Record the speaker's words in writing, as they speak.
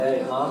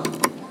love?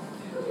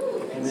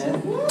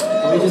 Amen.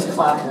 Can we just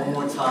clap one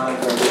more time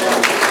for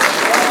everybody?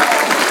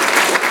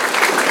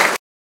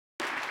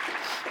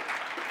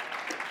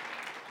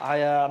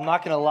 I'm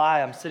not going to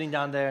lie, I'm sitting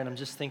down there and I'm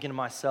just thinking to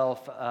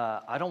myself,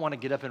 I don't want to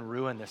get up and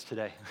ruin this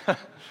today.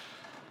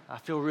 I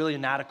feel really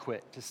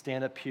inadequate to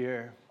stand up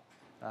here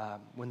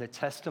when the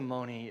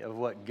testimony of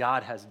what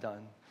God has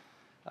done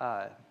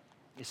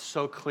is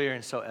so clear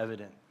and so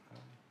evident.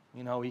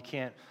 You know, I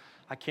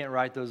can't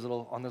write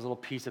on those little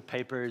piece of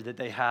paper that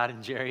they had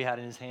and Jerry had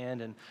in his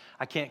hand, and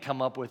I can't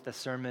come up with a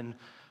sermon,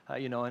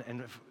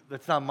 and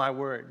that's not my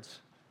words,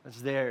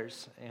 it's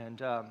theirs,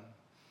 and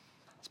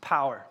it's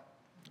power.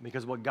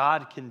 Because what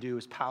God can do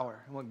is power.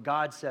 And what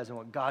God says and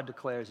what God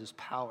declares is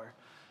power.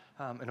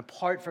 And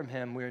apart from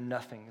him, we're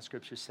nothing, the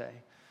scriptures say.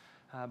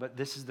 But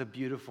this is the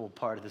beautiful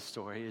part of the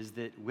story, is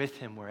that with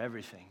him, we're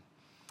everything.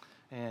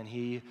 And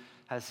he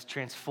has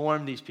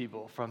transformed these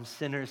people from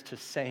sinners to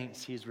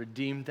saints. He's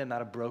redeemed them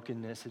out of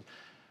brokenness. And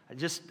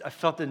I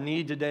felt the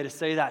need today to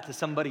say that to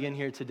somebody in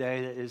here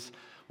today that is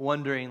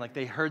wondering, like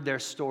they heard their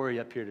story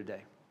up here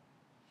today.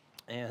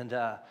 And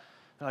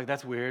like,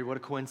 that's weird. What a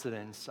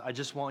coincidence. I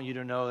just want you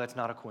to know that's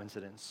not a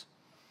coincidence.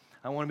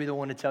 I want to be the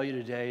one to tell you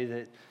today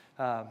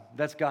that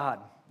that's God.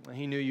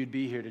 He knew you'd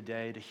be here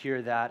today to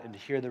hear that and to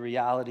hear the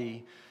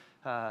reality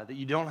that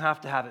you don't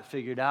have to have it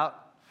figured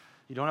out.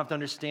 You don't have to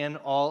understand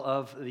all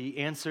of the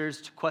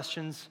answers to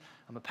questions.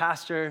 I'm a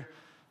pastor,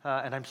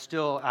 and I'm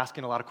still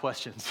asking a lot of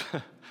questions,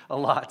 a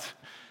lot.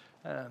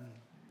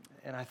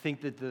 And I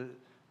think that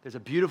there's a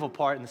beautiful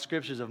part in the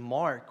scriptures of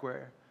Mark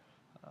where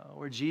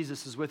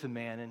Jesus is with a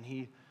man, and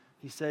he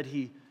said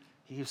he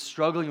was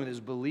struggling with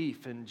his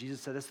belief, and Jesus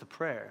said, that's the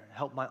prayer,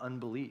 help my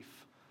unbelief.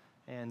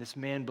 And this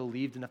man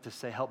believed enough to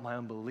say, help my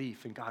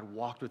unbelief, and God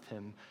walked with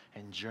him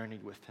and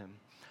journeyed with him.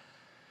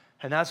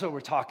 And that's what we're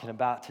talking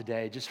about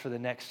today, just for the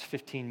next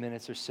 15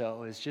 minutes or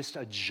so, is just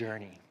a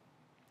journey.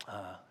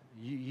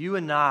 You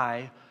and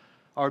I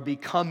are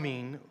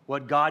becoming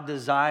what God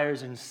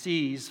desires and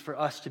sees for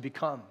us to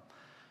become.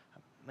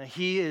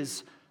 He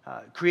has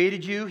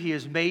created you, he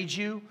has made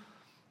you,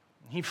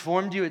 he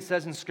formed you, it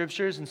says in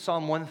scriptures, in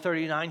Psalm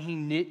 139, he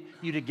knit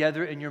you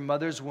together in your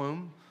mother's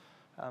womb.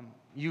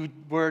 You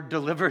were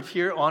delivered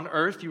here on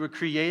earth. You were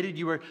created.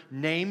 You were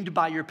named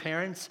by your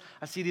parents.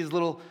 I see these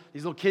little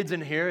kids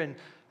in here, and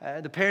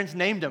the parents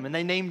named them, and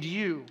they named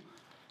you.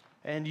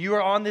 And you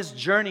are on this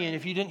journey, and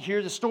if you didn't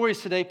hear the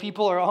stories today,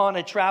 people are on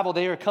a travel.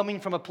 They are coming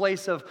from a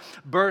place of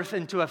birth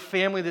into a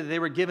family that they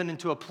were given,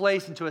 into a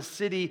place, into a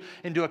city,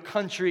 into a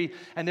country.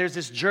 And there's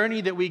this journey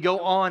that we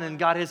go on, and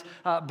God has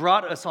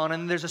brought us on.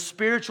 And there's a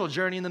spiritual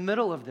journey in the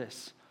middle of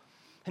this.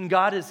 And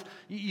God is,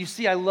 you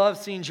see, I love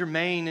seeing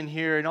Jermaine in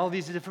here and all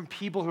these different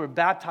people who are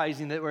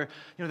baptizing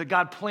that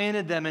God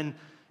planted them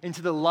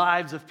into the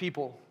lives of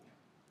people.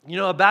 You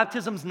know, a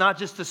baptism's not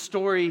just a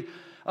story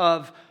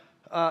of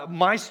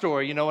my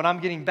story, when I'm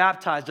getting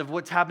baptized, of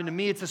what's happened to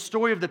me. It's a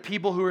story of the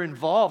people who are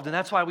involved, and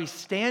that's why we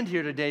stand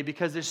here today,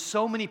 because there's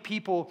so many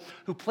people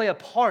who play a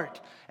part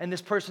in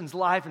this person's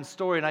life and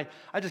story. And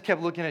I just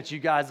kept looking at you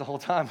guys the whole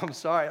time. I'm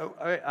sorry.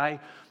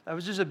 It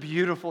was just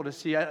beautiful to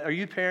see. Are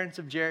you parents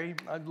of Jerry?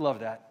 I love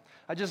that.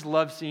 I just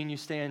love seeing you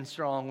stand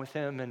strong with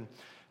him, and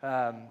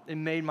it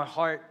made my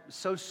heart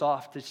so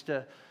soft just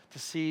to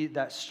see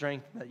that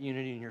strength, that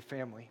unity in your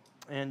family.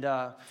 And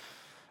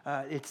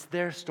it's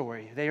their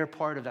story. They are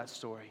part of that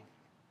story.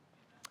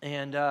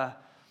 And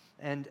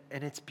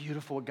it's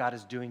beautiful what God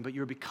is doing, but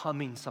you're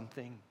becoming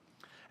something.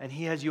 And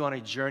he has you on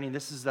a journey.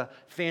 This is a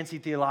fancy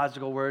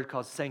theological word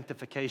called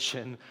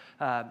sanctification.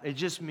 It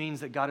just means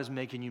that God is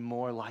making you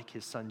more like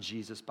his son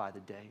Jesus by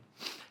the day.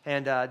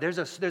 And there's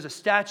a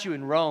statue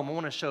in Rome. I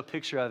want to show a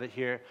picture of it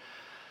here.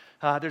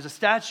 There's a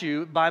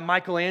statue by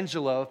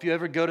Michelangelo. If you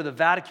ever go to the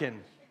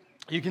Vatican,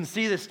 you can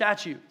see this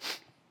statue.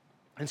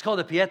 It's called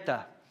the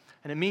Pietà.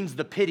 And it means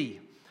the pity.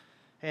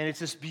 And it's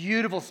this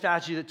beautiful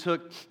statue that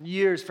took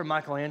years for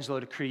Michelangelo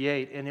to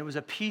create. And it was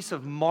a piece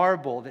of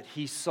marble that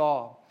he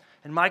saw.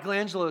 And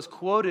Michelangelo is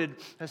quoted,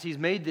 as he's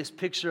made this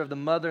picture of the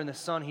mother and the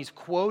son, he's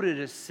quoted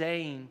as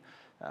saying,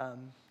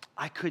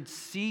 I could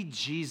see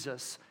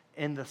Jesus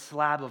in the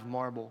slab of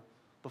marble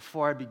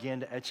before I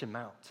began to etch him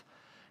out.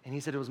 And he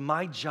said, it was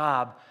my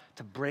job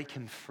to break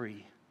him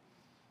free.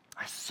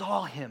 I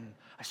saw him.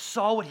 I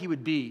saw what he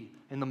would be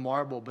in the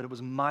marble, but it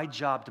was my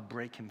job to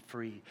break him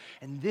free.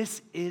 And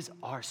this is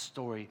our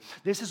story.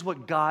 This is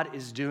what God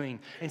is doing.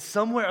 And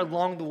somewhere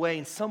along the way,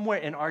 and somewhere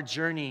in our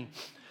journey,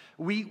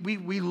 we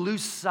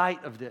lose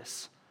sight of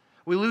this.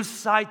 We lose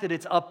sight that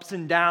it's ups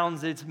and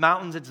downs, that it's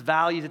mountains, it's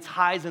valleys, it's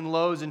highs and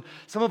lows. And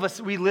some of us,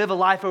 we live a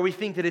life where we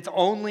think that it's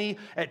only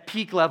at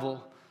peak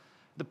level.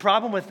 The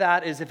problem with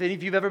that is, if any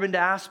of you've ever been to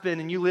Aspen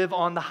and you live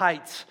on the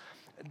heights,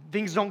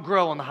 things don't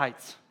grow on the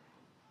heights.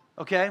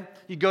 Okay?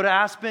 You go to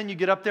Aspen, you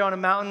get up there on a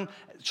mountain,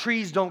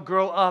 trees don't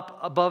grow up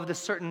above the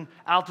certain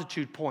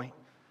altitude point.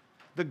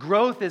 The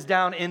growth is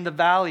down in the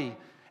valley.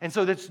 And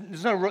so there's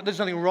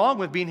nothing wrong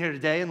with being here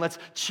today, and let's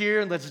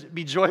cheer and let's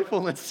be joyful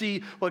and let's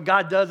see what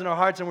God does in our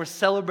hearts, and we're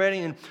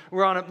celebrating, and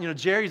we're on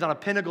Jerry's on a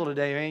pinnacle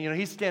today, man.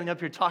 He's standing up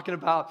here talking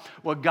about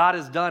what God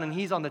has done, and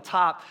he's on the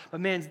top.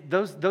 But man,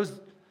 those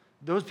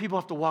people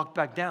have to walk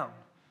back down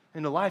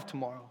into life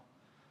tomorrow.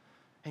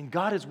 And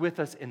God is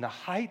with us in the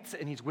heights,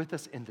 and he's with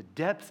us in the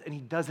depths, and he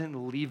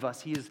doesn't leave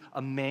us. He is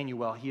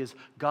Emmanuel. He is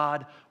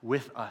God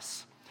with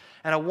us.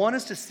 And I want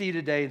us to see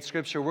today in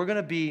Scripture, we're going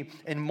to be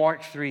in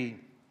Mark 3.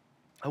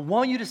 I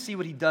want you to see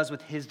what he does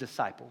with his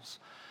disciples.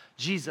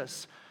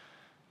 Jesus,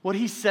 what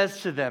he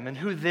says to them and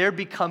who they're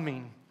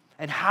becoming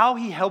and how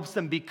he helps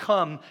them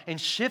become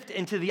and shift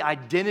into the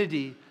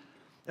identity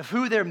of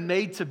who they're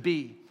made to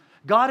be.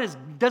 God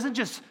doesn't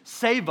just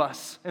save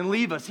us and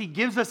leave us. He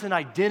gives us an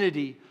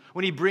identity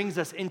when he brings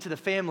us into the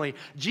family.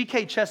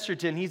 G.K.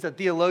 Chesterton, he's a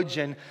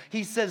theologian,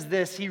 he says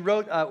this. He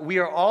wrote, we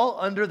are all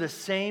under the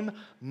same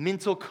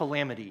mental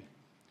calamity.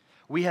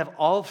 We have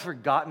all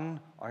forgotten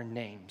our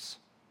names.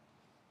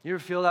 You ever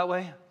feel that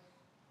way?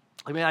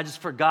 I mean, I just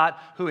forgot,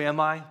 who am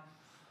I?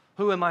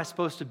 Who am I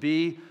supposed to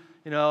be?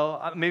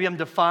 Maybe I'm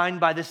defined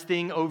by this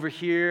thing over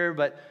here,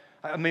 but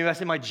maybe I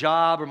say my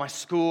job or my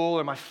school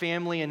or my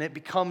family, and it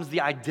becomes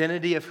the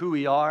identity of who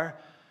we are,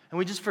 and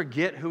we just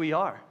forget who we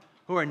are,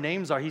 who our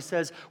names are. He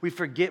says we've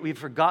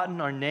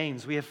forgotten our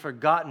names. We have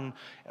forgotten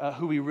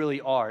who we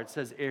really are. It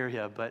says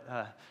area, but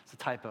it's a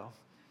typo.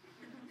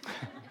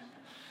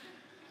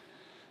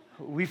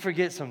 We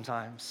forget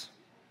sometimes.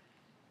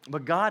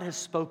 But God has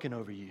spoken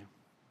over you.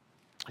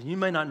 And you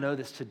may not know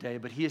this today,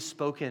 but he has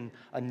spoken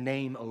a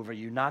name over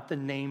you, not the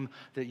name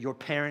that your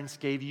parents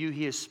gave you.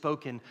 He has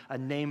spoken a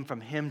name from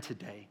him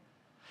today.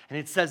 And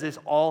it says this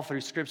all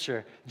through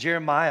Scripture.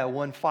 Jeremiah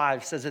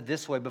 1:5 says it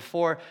this way: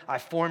 before I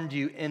formed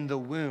you in the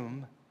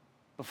womb,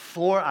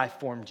 before I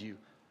formed you,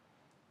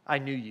 I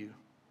knew you.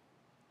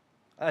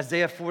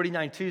 Isaiah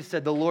 49:2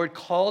 said, the Lord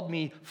called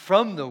me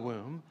from the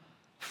womb,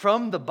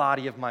 from the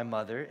body of my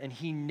mother, and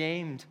he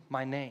named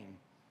my name.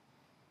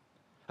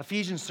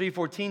 Ephesians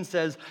 3:14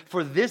 says,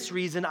 for this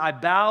reason I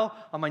bow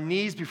on my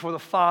knees before the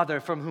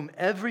Father, from whom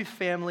every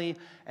family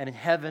and in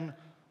heaven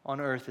on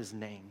earth is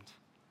named.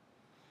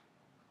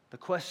 The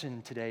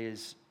question today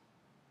is,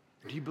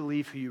 do you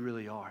believe who you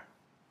really are?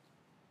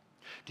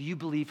 Do you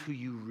believe who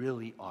you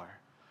really are?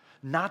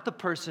 Not the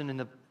person in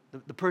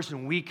the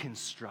person we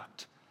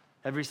construct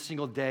every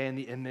single day in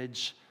the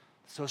image,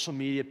 social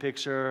media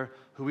picture,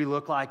 who we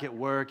look like at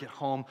work, at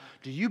home.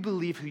 Do you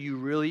believe who you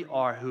really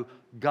are, who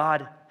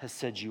God has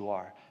said you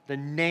are? The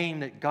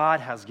name that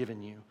God has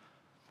given you.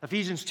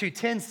 Ephesians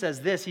 2:10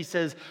 says this. He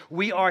says,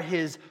 we are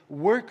his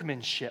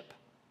workmanship.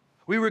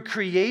 We were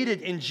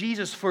created in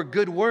Jesus for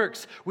good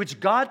works, which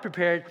God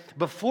prepared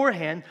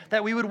beforehand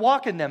that we would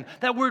walk in them.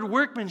 That word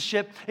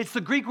workmanship, it's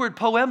the Greek word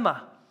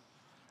poema.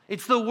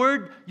 It's the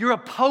word, you're a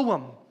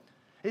poem.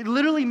 It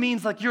literally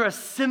means like you're a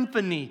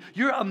symphony.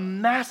 You're a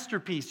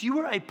masterpiece.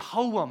 You are a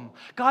poem.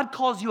 God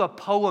calls you a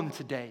poem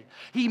today.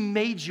 He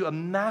made you, a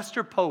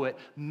master poet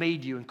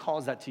made you and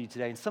calls that to you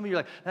today. And some of you are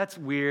like, that's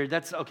weird.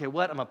 That's, okay,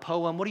 what? I'm a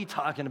poem. What are you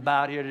talking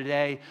about here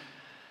today?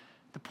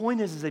 The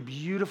point is a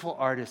beautiful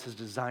artist has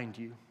designed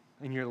you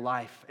in your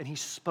life, and he's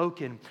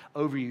spoken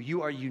over you.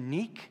 You are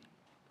unique.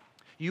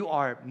 You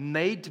are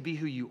made to be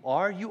who you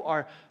are. You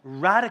are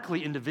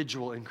radically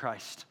individual in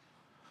Christ.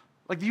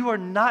 Like you are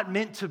not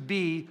meant to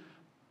be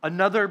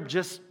another,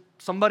 just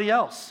somebody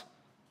else.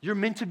 You're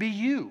meant to be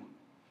you.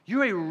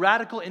 You're a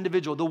radical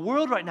individual. The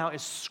world right now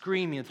is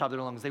screaming at the top of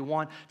their lungs. They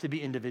want to be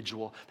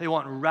individual. They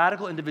want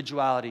radical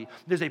individuality.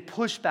 There's a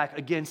pushback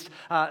against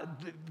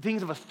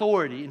things of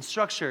authority and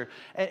structure.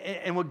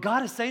 And what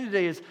God is saying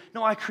today is,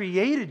 no, I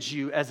created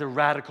you as a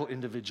radical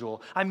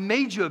individual. I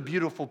made you a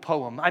beautiful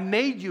poem. I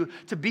made you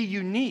to be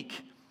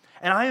unique.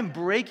 And I am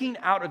breaking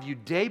out of you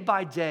day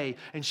by day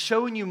and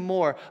showing you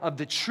more of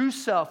the true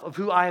self of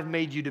who I have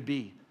made you to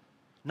be.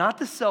 Not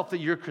the self that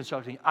you're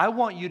constructing. I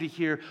want you to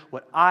hear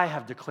what I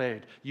have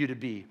declared you to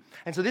be.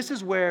 And so this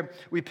is where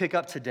we pick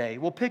up today.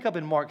 We'll pick up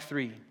in Mark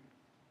 3.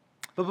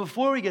 But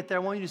before we get there,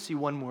 I want you to see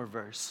one more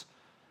verse.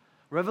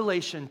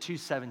 Revelation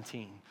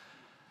 2:17.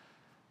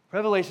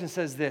 Revelation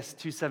says this,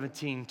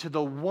 2:17, to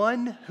the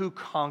one who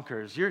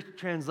conquers. Your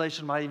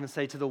translation might even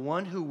say, to the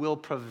one who will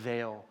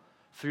prevail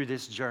through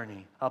this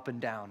journey, up and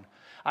down.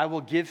 I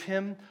will give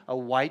him a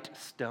white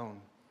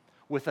stone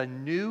with a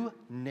new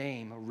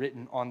name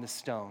written on the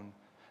stone,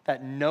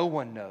 that no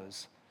one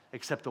knows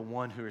except the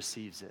one who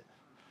receives it.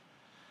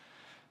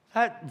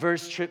 That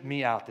verse tripped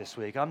me out this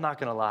week. I'm not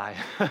going to lie.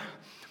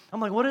 I'm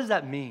like, what does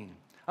that mean?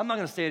 I'm not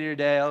going to stay here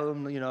today.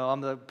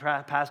 I'm the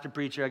pastor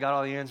preacher. I got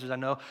all the answers. I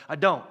know. I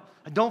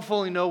don't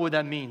fully know what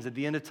that means. At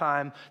the end of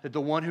time, that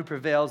the one who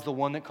prevails, the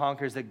one that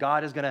conquers, that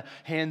God is going to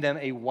hand them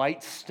a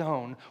white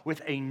stone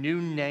with a new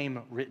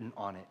name written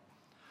on it.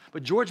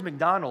 But George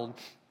MacDonald,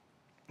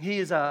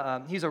 he's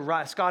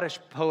a Scottish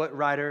poet,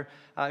 writer.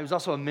 He was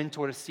also a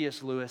mentor to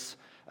C.S. Lewis.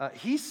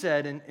 He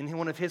said in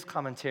one of his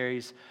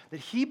commentaries that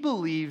he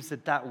believes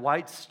that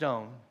white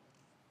stone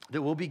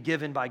that will be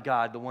given by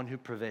God, the one who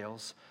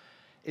prevails,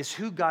 is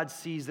who God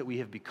sees that we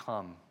have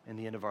become in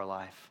the end of our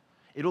life.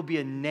 It'll be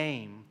a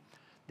name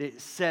that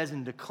says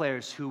and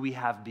declares who we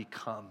have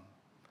become.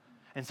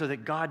 And so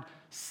that God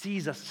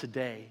sees us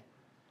today,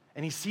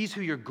 and he sees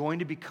who you're going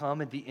to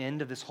become at the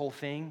end of this whole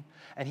thing,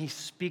 and he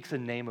speaks a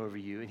name over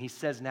you, and he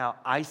says, now,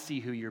 I see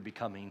who you're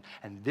becoming,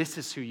 and this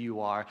is who you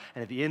are,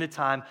 and at the end of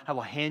time, I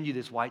will hand you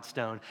this white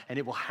stone, and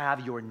it will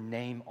have your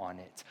name on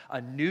it,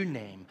 a new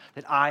name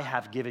that I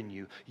have given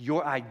you,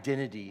 your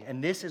identity,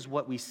 and this is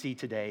what we see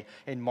today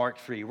in Mark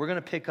 3. We're going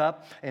to pick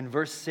up in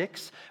verse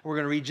 6. We're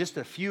going to read just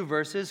a few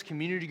verses.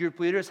 Community group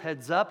leaders,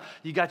 heads up,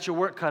 you got your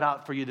work cut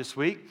out for you this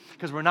week,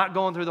 because we're not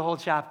going through the whole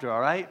chapter,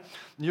 all right?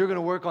 You're going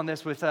to work on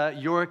this with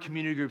your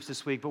community groups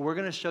this week, but we're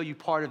going to show you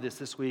part of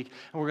this week,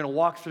 and we're going to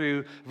walk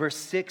through verse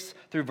 6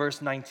 through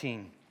verse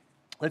 19.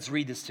 Let's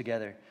read this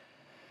together.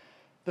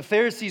 The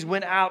Pharisees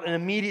went out and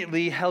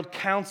immediately held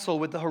counsel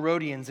with the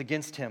Herodians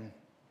against him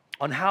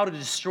on how to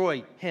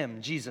destroy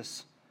him,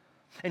 Jesus.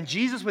 And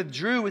Jesus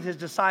withdrew with his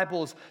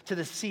disciples to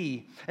the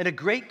sea, and a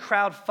great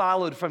crowd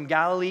followed from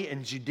Galilee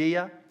and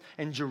Judea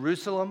and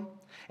Jerusalem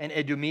and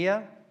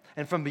Idumea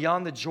and from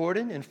beyond the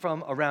Jordan and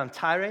from around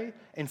Tyre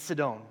and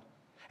Sidon.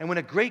 And when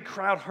a great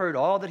crowd heard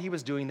all that he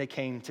was doing, they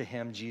came to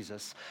him,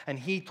 Jesus. And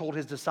he told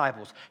his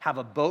disciples, have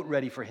a boat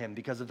ready for him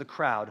because of the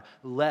crowd,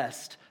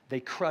 lest they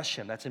crush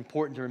him. That's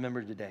important to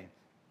remember today.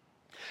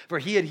 For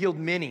he had healed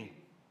many,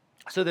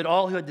 so that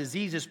all who had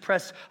diseases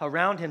pressed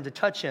around him to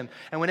touch him.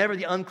 And whenever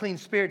the unclean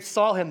spirits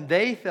saw him,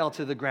 they fell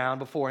to the ground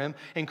before him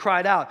and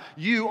cried out,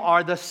 you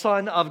are the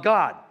Son of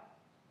God.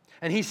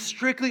 And he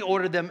strictly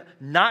ordered them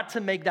not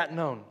to make that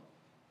known.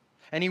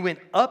 And he went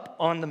up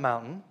on the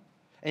mountain,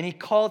 and he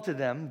called to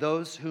them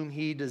those whom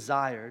he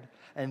desired,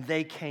 and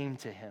they came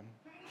to him.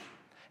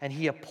 And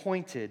he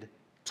appointed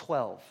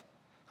 12,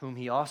 whom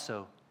he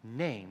also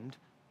named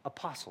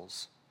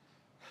apostles,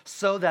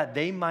 so that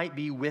they might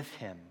be with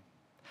him,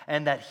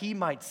 and that he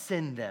might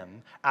send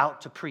them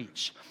out to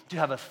preach, to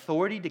have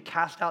authority to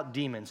cast out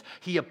demons.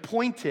 He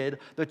appointed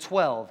the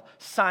 12,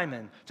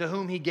 Simon, to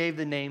whom he gave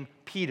the name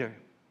Peter,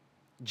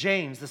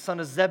 James, the son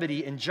of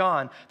Zebedee, and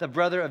John, the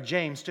brother of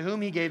James, to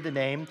whom he gave the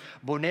name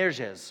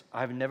Boanerges.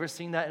 I've never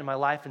seen that in my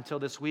life until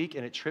this week,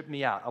 and it tripped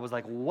me out. I was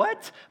like,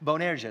 what?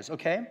 Boanerges,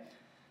 okay?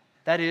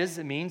 That is,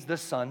 it means the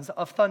sons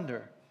of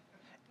thunder.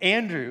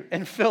 Andrew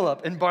and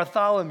Philip and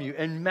Bartholomew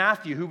and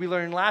Matthew, who we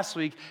learned last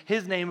week,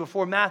 his name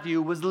before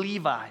Matthew was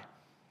Levi.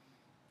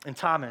 And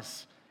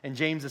Thomas and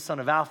James, the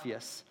son of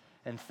Alphaeus,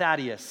 and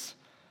Thaddeus.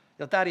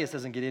 You know, Thaddeus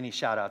doesn't get any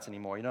shout-outs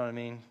anymore, you know what I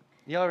mean?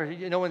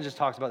 No one just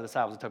talks about the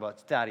disciples, they talk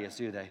about Thaddeus,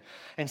 do they?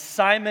 And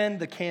Simon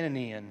the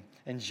Cananean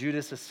and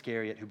Judas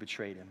Iscariot who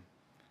betrayed him.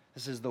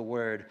 This is the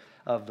word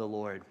of the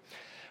Lord.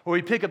 Where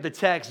we pick up the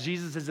text,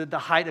 Jesus is at the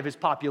height of his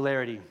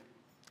popularity.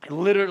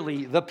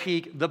 Literally the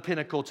peak, the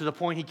pinnacle, to the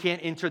point he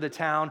can't enter the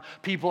town.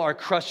 People are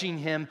crushing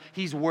him.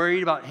 He's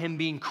worried about him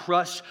being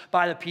crushed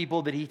by the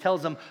people, that he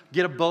tells them,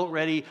 get a boat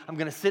ready. I'm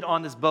going to sit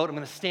on this boat. I'm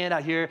going to stand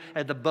out here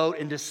at the boat.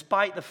 And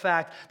despite the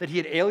fact that he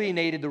had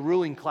alienated the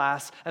ruling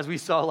class, as we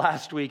saw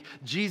last week,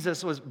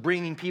 Jesus was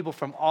bringing people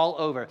from all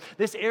over.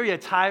 This area,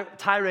 Tyre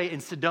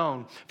and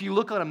Sidon, if you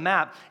look on a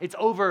map, it's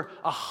over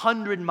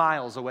 100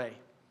 miles away.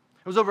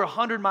 It was over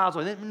 100 miles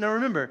away. Now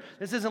remember,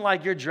 this isn't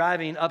like you're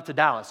driving up to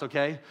Dallas,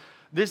 okay?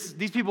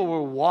 These people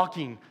were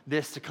walking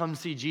this to come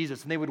see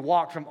Jesus, and they would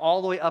walk from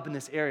all the way up in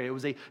this area. It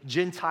was a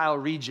Gentile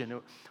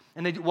region.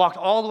 And they walked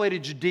all the way to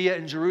Judea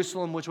and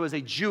Jerusalem, which was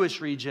a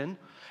Jewish region.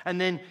 And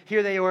then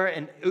here they were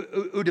in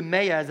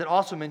Idumea, as it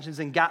also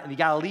mentions, in the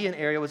Galilean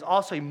area, was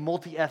also a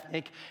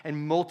multi-ethnic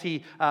and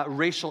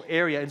multi-racial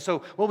area. And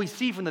so what we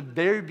see from the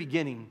very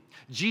beginning,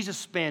 Jesus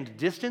spanned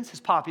distance. His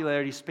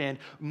popularity spanned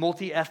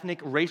multi-ethnic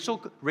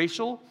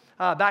racial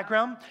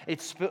background.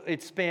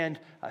 It spanned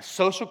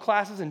social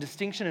classes and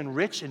distinction, and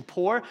rich and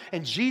poor.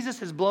 And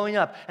Jesus is blowing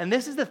up. And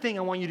this is the thing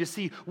I want you to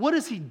see. What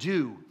does he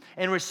do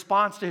in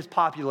response to his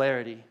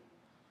popularity?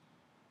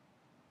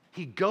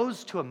 He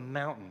goes to a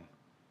mountain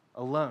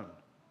alone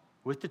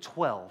with the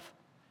 12,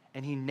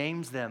 and he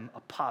names them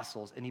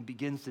apostles, and he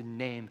begins to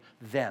name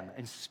them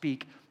and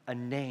speak a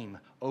name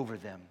over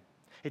them.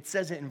 It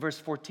says it in verse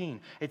 14.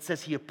 It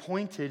says he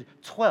appointed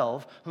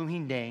 12 whom he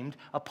named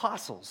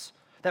apostles.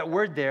 That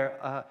word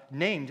there,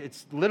 named,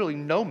 it's literally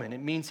nomen.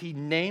 It means he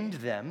named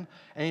them,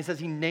 and he says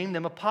he named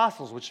them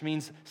apostles, which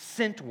means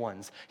sent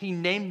ones. He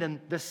named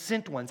them the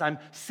sent ones. I'm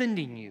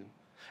sending you.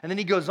 And then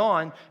he goes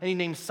on, and he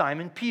names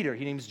Simon Peter.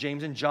 He names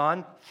James and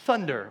John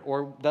Thunder,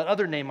 or that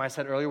other name I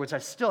said earlier, which I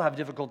still have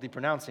difficulty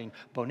pronouncing,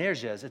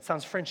 Boanerges. It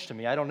sounds French to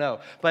me. I don't know.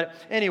 But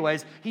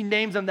anyways, he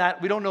names them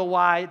that. We don't know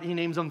why he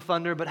names them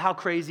Thunder, but how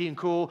crazy and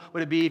cool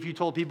would it be if you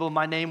told people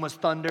my name was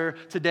Thunder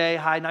today?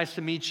 Hi, nice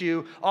to meet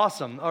you.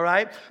 Awesome, all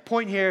right?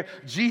 Point here,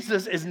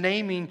 Jesus is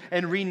naming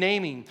and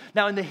renaming.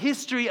 Now, in the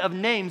history of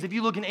names, if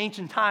you look in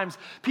ancient times,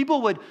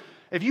 people would,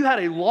 if you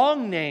had a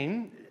long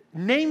name,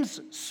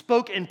 names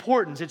spoke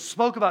importance. It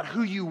spoke about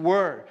who you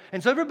were.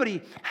 And so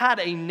everybody had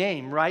a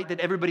name, right, that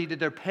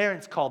their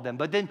parents called them.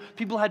 But then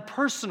people had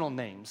personal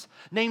names.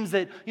 Names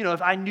that,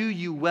 if I knew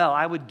you well,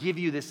 I would give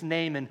you this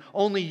name, and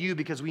only you,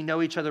 because we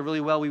know each other really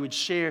well, we would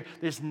share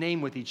this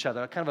name with each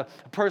other, kind of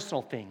a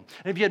personal thing.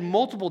 And if you had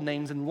multiple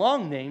names and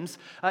long names,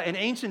 in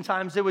ancient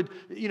times, it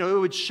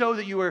would show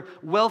that you were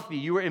wealthy,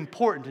 you were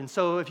important. And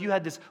so if you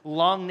had this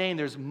long name,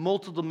 there's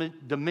multiple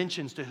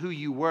dimensions to who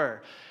you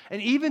were.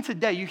 And even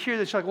today, you hear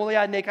this, you're like, well,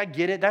 yeah, Nick, I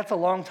get it. That's a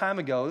long time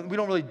ago. We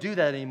don't really do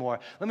that anymore.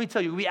 Let me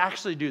tell you, we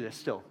actually do this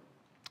still.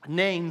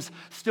 Names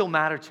still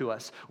matter to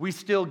us. We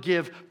still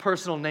give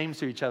personal names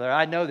to each other.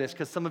 I know this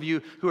because some of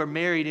you who are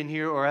married in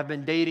here or have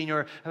been dating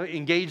or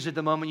engaged at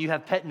the moment, you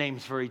have pet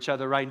names for each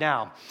other right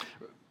now.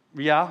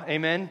 Yeah,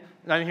 amen?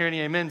 I didn't hear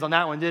any amens on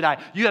that one, did I?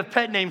 You have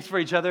pet names for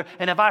each other,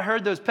 and if I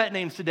heard those pet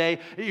names today,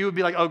 you would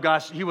be like, oh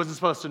gosh, he wasn't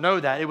supposed to know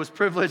that. It was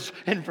privileged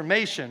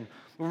information,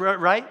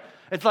 right?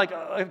 It's like,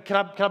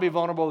 can I be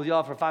vulnerable with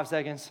y'all for 5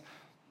 seconds?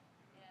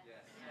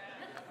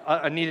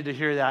 I needed to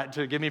hear that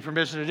to give me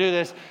permission to do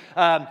this.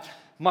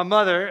 My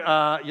mother,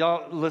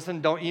 y'all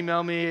listen, don't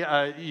email me.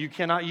 You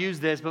cannot use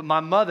this, but my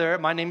mother,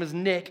 my name is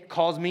Nick,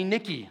 calls me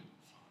Nikki.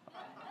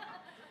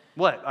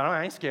 What?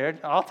 I ain't scared.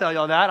 I'll tell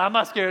y'all that. I'm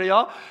not scared of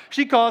y'all.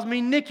 She calls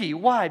me Nikki.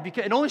 Why?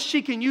 Because and only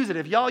she can use it.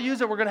 If y'all use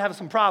it, we're going to have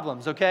some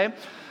problems, okay?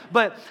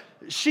 But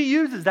she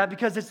uses that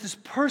because it's this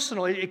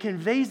personal. It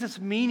conveys this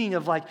meaning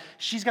of like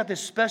she's got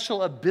this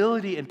special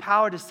ability and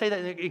power to say that,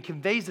 and it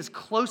conveys this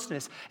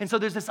closeness. And so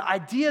there's this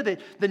idea that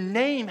the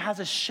name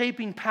has a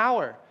shaping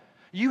power.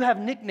 You have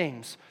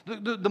nicknames.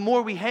 The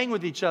more we hang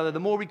with each other, the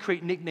more we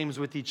create nicknames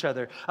with each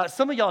other.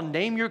 Some of y'all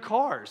name your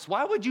cars.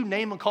 Why would you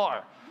name a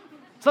car?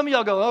 Some of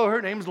y'all go, oh,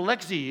 her name's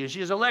Lexi, and she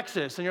is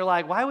Alexis. And you're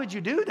like, why would you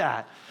do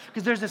that?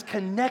 Because there's this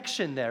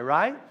connection there,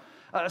 right?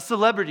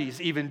 Celebrities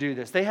even do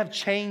this. They have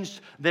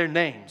changed their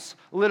names.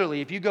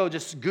 Literally, if you go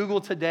just Google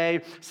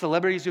today,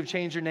 celebrities who have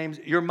changed their names,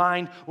 your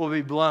mind will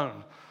be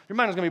blown. Your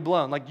mind is going to be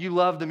blown. Like you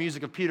love the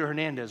music of Peter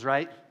Hernandez,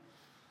 right?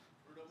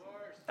 Bruno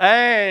Mars.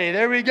 Hey,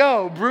 there we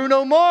go.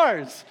 Bruno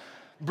Mars.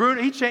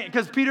 Bruno, he changed,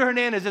 because Peter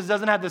Hernandez just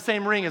doesn't have the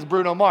same ring as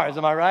Bruno Mars,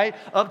 am I right?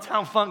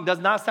 Uptown Funk does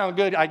not sound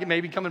good,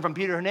 maybe coming from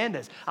Peter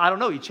Hernandez. I don't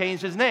know, he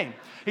changed his name.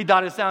 He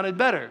thought it sounded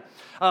better.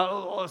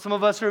 Some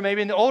of us who are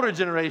maybe in the older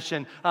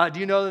generation, do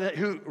you know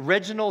who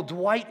Reginald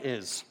Dwight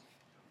is?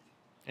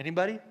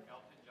 Anybody?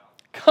 Elton John.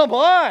 Come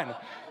on!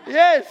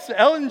 Yes,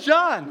 Elton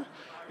John.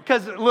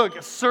 Because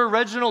look, Sir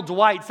Reginald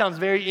Dwight sounds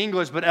very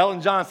English, but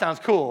Elton John sounds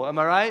cool, am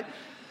I right?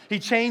 He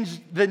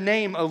changed the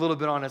name a little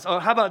bit on us. Oh,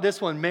 how about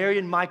this one?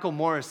 Marion Michael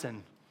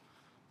Morrison.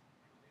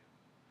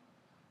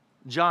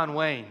 John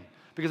Wayne,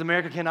 because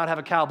America cannot have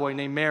a cowboy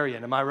named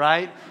Marion, am I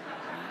right?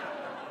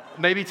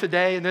 Maybe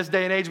today, in this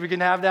day and age, we can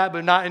have that,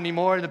 but not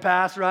anymore in the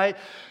past, right?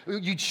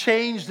 You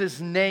change this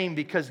name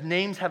because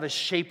names have a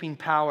shaping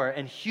power,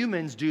 and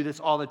humans do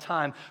this all the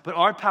time, but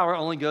our power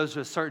only goes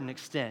to a certain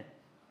extent.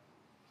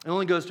 It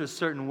only goes to a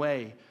certain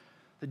way.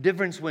 The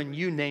difference when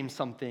you name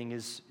something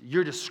is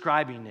you're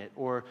describing it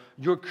or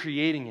you're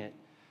creating it,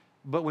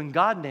 but when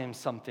God names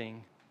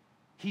something,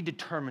 He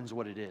determines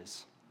what it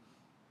is.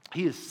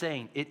 He is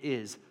saying it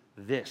is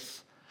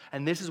this.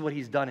 And this is what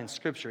He's done in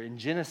Scripture. In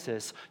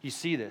Genesis, you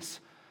see this.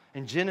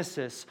 In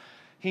Genesis,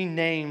 He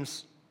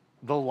names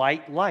the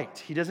light.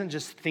 He doesn't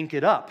just think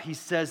it up. He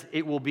says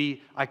it will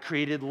be, I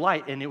created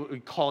light, and we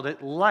called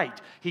it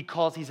light. He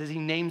says He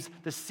names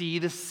the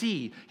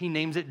sea. He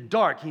names it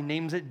dark. He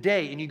names it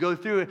day. And you go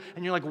through it,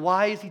 and you're like,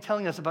 why is He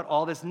telling us about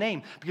all this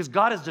name? Because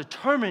God is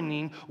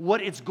determining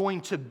what it's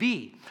going to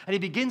be. And He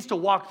begins to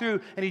walk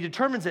through, and He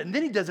determines it. And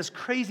then He does this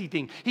crazy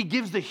thing. He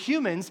gives the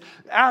humans,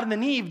 Adam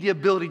and Eve, the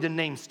ability to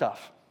name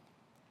stuff.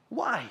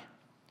 Why?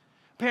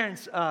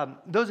 Parents,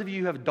 those of you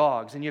who have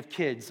dogs and you have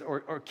kids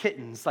or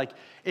kittens, like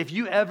if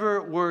you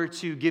ever were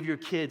to give your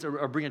kids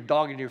or bring a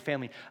dog into your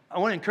family, I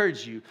want to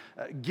encourage you,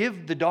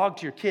 give the dog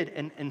to your kid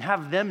and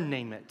have them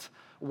name it.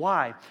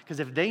 Why? Because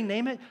if they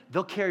name it,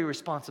 they'll carry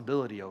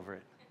responsibility over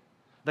it.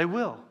 They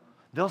will.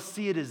 They'll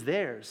see it as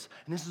theirs.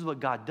 And this is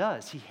what God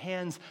does. He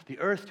hands the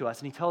earth to us,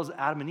 and He tells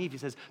Adam and Eve, He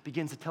says,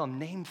 begins to tell them,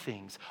 name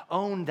things,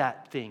 own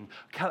that thing,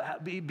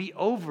 be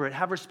over it,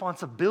 have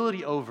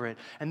responsibility over it.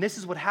 And this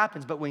is what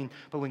happens. But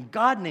when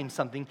God names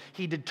something,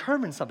 He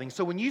determines something.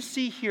 So when you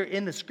see here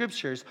in the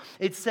Scriptures,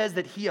 it says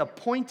that He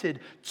appointed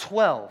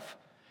 12.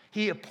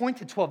 He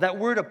appointed 12. That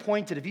word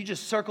appointed, if you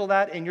just circle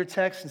that in your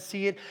text and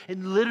see it, it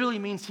literally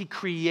means He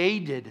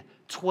created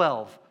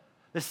 12.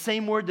 The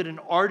same word that an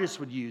artist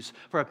would use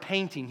for a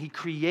painting. He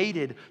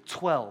created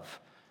 12.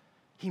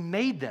 He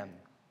made them.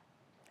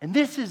 And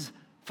this is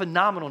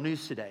phenomenal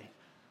news today.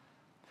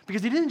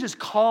 Because He didn't just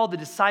call the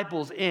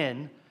disciples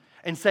in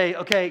and say,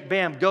 okay,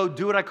 bam, go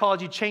do what I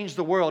called you, change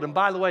the world. And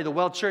by the way, the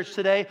Well Church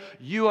today,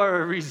 you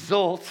are a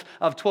result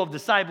of 12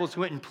 disciples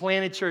who went and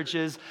planted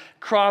churches,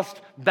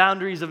 crossed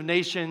boundaries of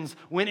nations,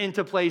 went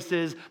into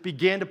places,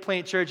 began to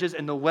plant churches,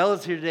 and the Well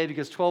is here today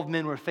because 12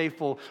 men were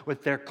faithful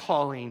with their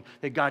calling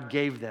that God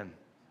gave them.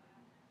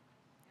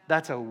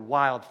 That's a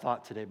wild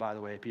thought today, by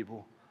the way,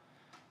 people.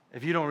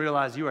 If you don't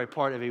realize you are a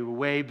part of a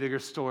way bigger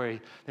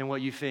story than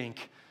what you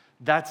think,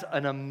 that's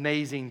an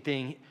amazing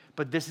thing.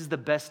 But this is the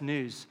best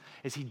news,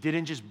 is he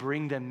didn't just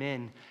bring them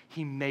in,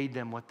 he made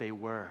them what they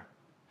were.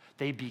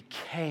 They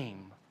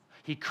became,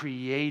 he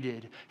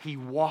created, he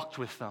walked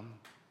with them,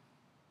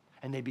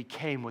 and they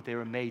became what they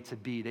were made to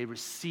be. They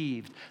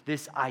received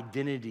this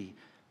identity.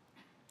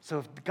 So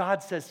if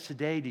God says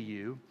today to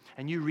you,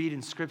 and you read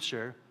in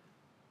Scripture,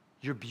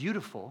 you're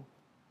beautiful,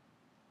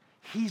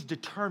 he's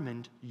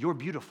determined you're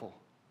beautiful.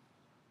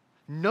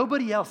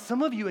 Nobody else,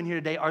 some of you in here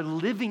today are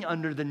living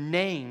under the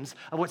names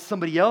of what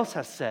somebody else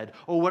has said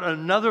or what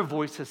another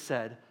voice has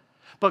said.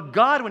 But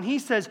God, when he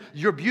says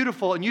you're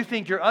beautiful and you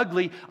think you're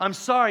ugly, I'm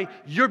sorry,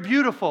 you're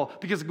beautiful,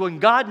 because when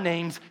God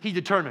names, he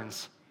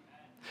determines.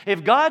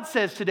 If God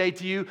says today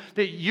to you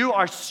that you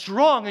are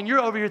strong and you're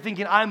over here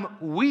thinking I'm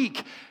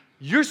weak,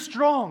 you're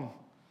strong.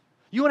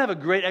 You want to have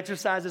a great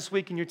exercise this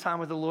week in your time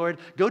with the Lord?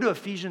 Go to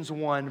Ephesians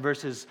 1,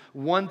 verses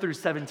 1 through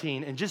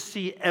 17, and just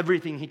see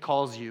everything he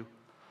calls you.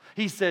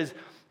 He says,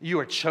 you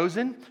are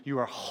chosen, you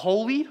are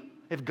holy.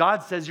 If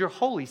God says you're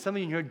holy, some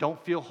of you here don't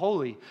feel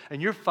holy,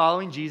 and you're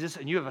following Jesus,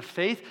 and you have a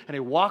faith and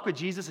a walk with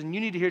Jesus, and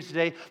you need to hear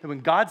today that when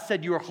God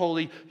said you are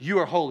holy, you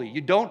are holy. You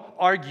don't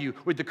argue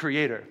with the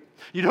Creator.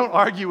 You don't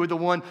argue with the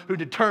one who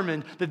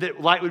determined that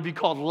light would be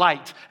called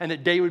light, and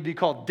that day would be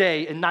called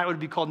day, and night would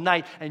be called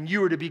night, and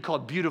you were to be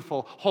called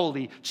beautiful,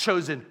 holy,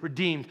 chosen,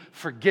 redeemed,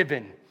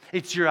 forgiven.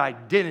 It's your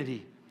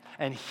identity,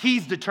 and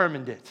he's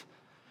determined it.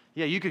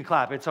 Yeah, you can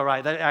clap. It's all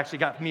right. That actually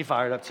got me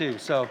fired up too.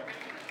 So,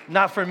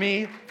 not for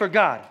me, for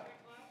God.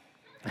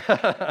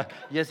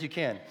 Yes, you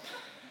can.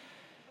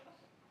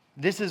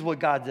 This is what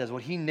God does.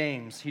 What he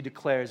names, he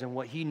declares. And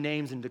what he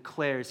names and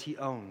declares, he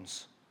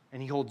owns.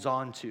 And he holds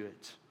on to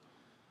it.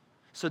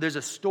 So there's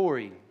a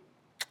story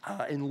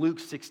in Luke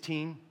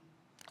 16.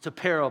 It's a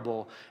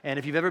parable. And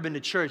if you've ever been to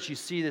church, you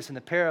see this in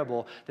the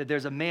parable, that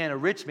there's a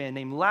rich man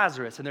named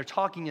Lazarus, and they're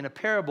talking in a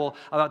parable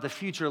about the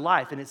future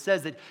life. And it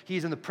says that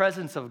he's in the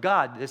presence of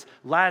God, this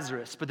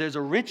Lazarus. But there's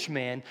a rich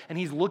man, and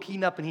he's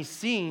looking up and he's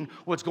seeing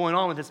what's going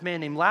on with this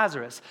man named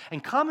Lazarus.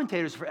 And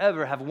commentators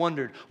forever have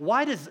wondered,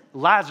 why does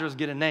Lazarus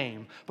get a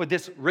name, but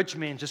this rich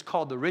man just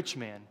called the rich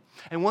man?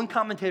 And one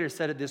commentator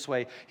said it this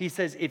way. He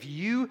says, if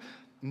you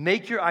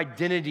make your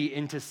identity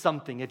into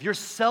something, if your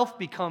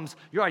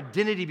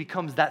identity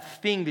becomes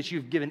that thing that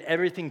you've given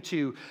everything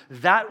to,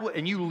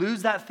 and you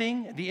lose that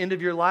thing at the end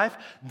of your life,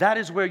 that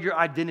is where your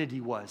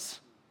identity was.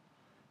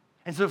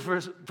 And so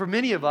for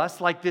many of us,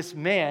 like this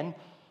man,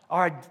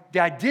 the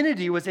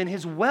identity was in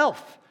his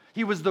wealth.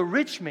 He was the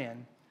rich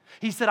man.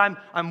 He said,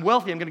 I'm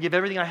wealthy, I'm going to give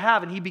everything I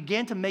have. And he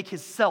began to make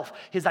himself,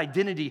 his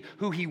identity,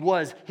 who he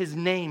was, his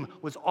name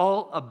was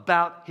all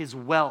about his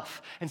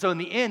wealth. And so in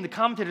the end, the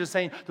commentators are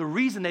saying the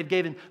reason they've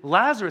given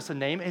Lazarus a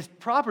name, his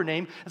proper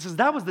name, is because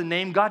that was the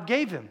name God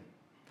gave him.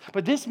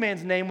 But this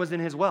man's name was in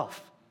his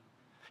wealth.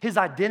 His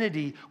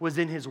identity was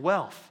in his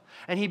wealth.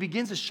 And he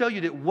begins to show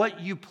you that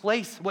what you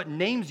place, what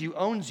names you,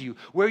 owns you.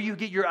 Where you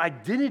get your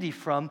identity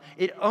from,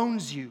 it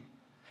owns you.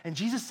 And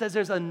Jesus says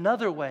there's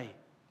another way.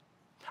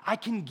 I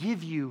can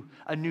give you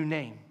a new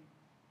name.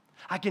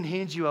 I can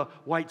hand you a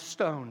white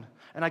stone,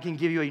 and I can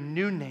give you a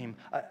new name,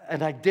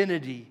 an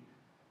identity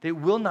that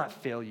will not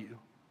fail you,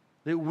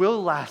 that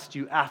will last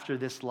you after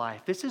this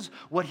life. This is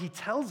what he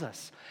tells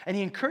us. And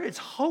he encourages, it's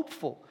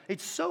hopeful.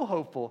 It's so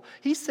hopeful.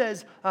 He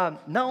says, not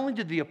only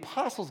did the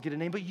apostles get a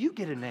name, but you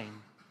get a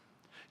name.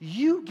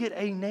 You get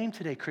a name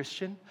today,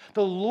 Christian.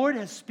 The Lord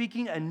is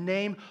speaking a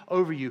name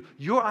over you,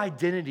 your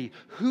identity,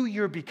 who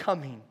you're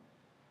becoming.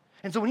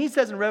 And so when he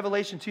says in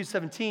Revelation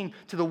 2:17,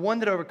 to the one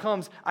that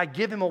overcomes, I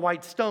give him a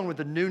white stone with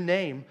a new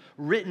name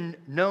written,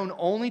 known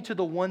only to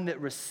the one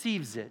that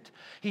receives it.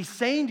 He's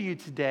saying to you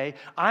today,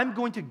 I'm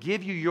going to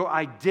give you your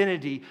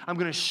identity. I'm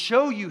going to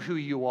show you who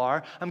you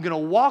are. I'm going to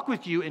walk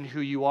with you in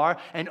who you are.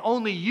 And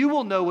only you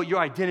will know what your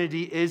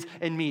identity is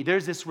in me.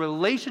 There's this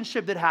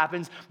relationship that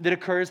happens, that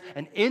occurs.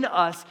 And in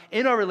us,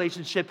 in our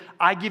relationship,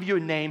 I give you a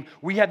name.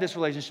 We have this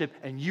relationship,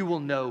 and you will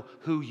know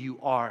who you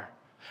are.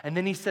 And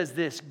then he says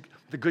this,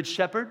 the good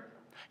shepherd,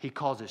 he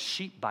calls his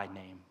sheep by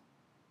name.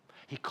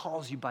 He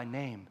calls you by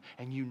name,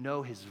 and you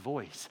know his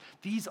voice.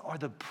 These are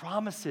the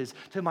promises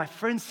to my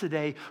friends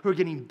today who are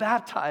getting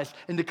baptized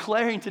and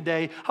declaring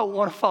today, I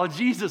want to follow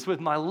Jesus with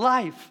my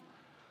life.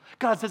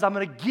 God says, I'm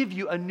going to give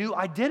you a new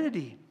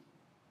identity.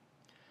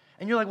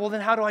 And you're like, well,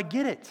 then how do I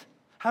get it?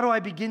 How do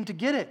I begin to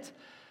get it?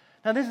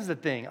 Now, this is the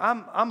thing.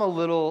 I'm a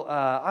little,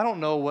 I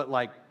don't know what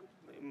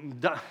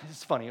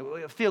it's funny.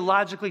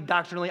 Theologically,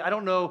 doctrinally, I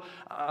don't know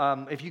I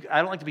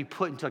don't like to be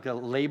put into like a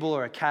label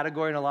or a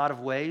category in a lot of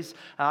ways.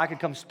 I can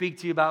come speak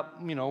to you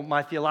about,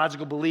 my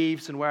theological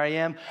beliefs and where I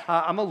am.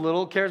 I'm a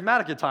little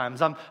charismatic at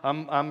times.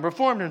 I'm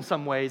reformed in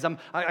some ways.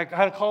 I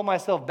kind of call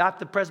myself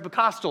Baptist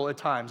Presbycostal at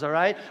times, all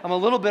right? I'm a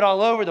little bit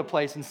all over the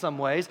place in some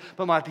ways,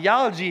 but my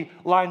theology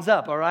lines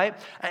up, all right?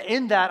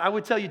 In that, I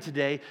would tell you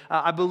today,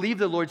 I believe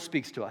the Lord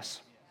speaks to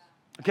us.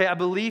 Okay, I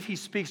believe he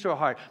speaks to our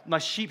heart. My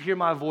sheep hear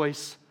my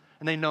voice,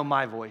 and they know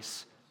my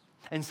voice.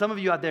 And some of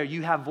you out there,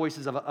 you have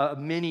voices of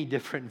many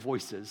different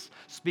voices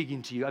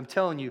speaking to you. I'm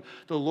telling you,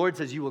 the Lord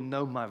says you will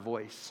know my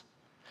voice.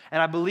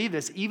 And I believe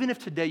this, even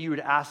if today you were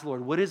to ask the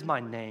Lord, what is my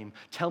name?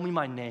 Tell me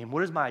my name.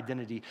 What is my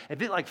identity?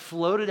 If it like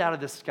floated out of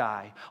the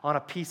sky on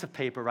a piece of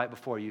paper right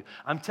before you,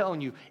 I'm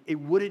telling you, it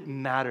wouldn't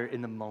matter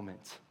in the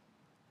moment.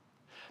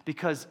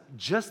 Because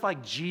just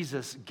like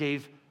Jesus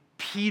gave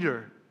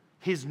Peter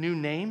his new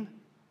name,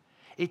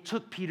 it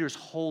took Peter's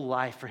whole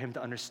life for him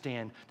to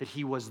understand that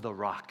he was the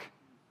rock.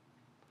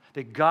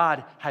 That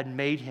God had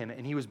made him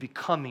and he was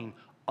becoming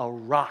a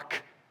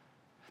rock.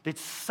 That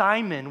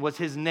Simon was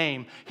his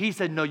name. He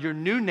said, no, your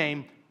new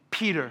name,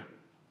 Peter.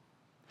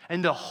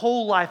 And the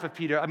whole life of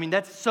Peter, I mean,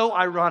 that's so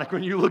ironic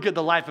when you look at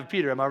the life of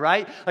Peter, am I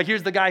right? Like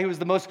here's the guy who was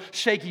the most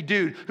shaky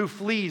dude who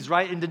flees,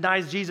 right, and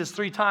denies Jesus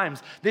 3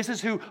 times. This is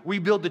who we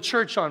build the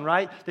church on,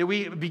 right? That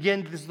we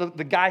begin, this is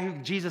the guy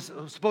who Jesus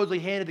supposedly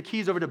handed the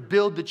keys over to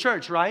build the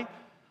church, right?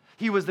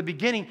 He was the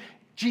beginning.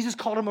 Jesus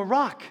called him a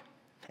rock.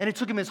 And it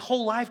took him his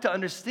whole life to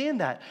understand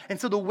that. And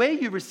so the way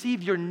you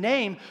receive your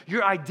name,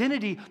 your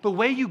identity, the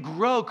way you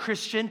grow,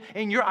 Christian,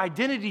 in your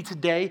identity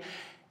today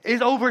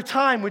is over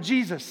time with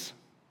Jesus.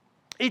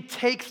 It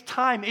takes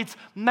time. It's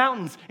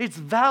mountains, it's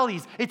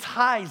valleys, it's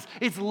highs,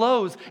 it's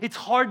lows, it's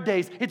hard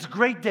days, it's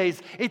great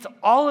days. It's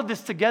all of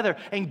this together.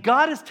 And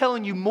God is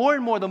telling you more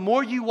and more, the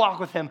more you walk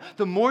with him,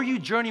 the more you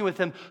journey with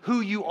him,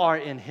 who you are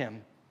in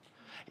him.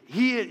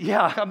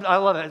 I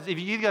love it. If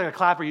you got to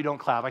clap or you don't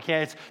clap, I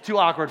can't. It's too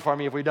awkward for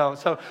me if we don't.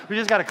 So we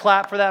just got to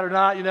clap for that or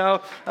not,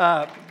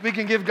 We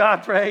can give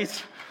God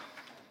praise.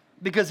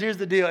 Because here's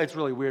the deal. It's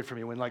really weird for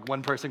me when like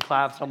one person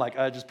claps. I'm like,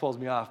 it just pulls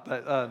me off.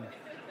 But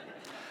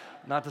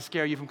not to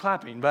scare you from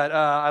clapping, but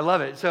I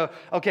love it. So,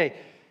 okay,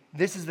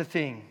 this is the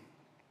thing.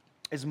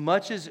 As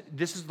much as,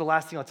 this is the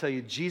last thing I'll tell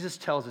you, Jesus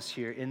tells us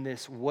here in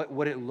this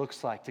what it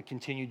looks like to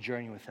continue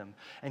journeying with him.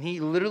 And he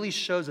literally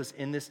shows us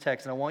in this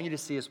text, and I want you to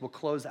see us, we'll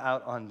close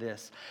out on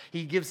this.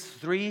 He gives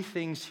 3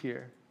 things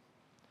here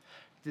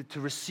to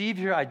receive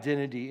your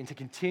identity and to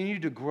continue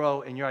to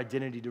grow in your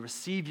identity, to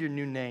receive your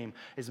new name.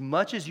 As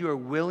much as you are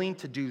willing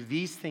to do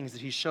these things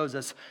that he shows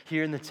us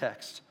here in the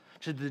text,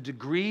 to the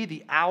degree,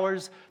 the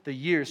hours, the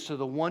years, to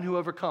the one who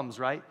overcomes,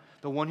 right?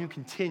 The one who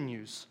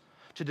continues.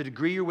 To the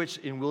degree you're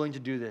willing to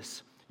do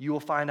this, you will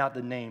find out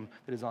the name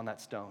that is on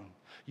that stone.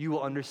 You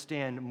will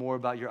understand more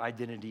about your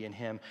identity in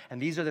him. And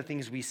these are the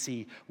things we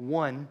see.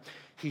 1,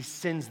 he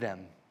sends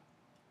them.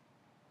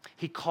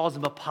 He calls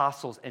them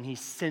apostles and he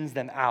sends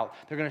them out.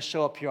 They're going to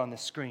show up here on the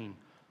screen.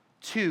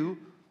 2,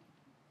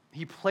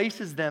 he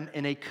places them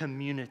in a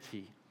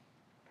community.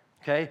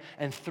 Okay?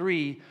 And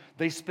 3,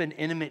 they spend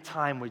intimate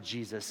time with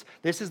Jesus.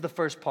 This is the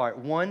first part.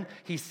 1,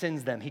 he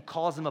sends them. He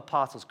calls them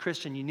apostles.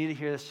 Christian, you need to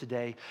hear this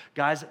today.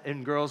 Guys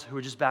and girls who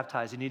are just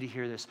baptized, you need to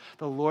hear this.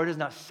 The Lord has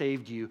not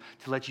saved you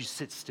to let you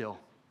sit still.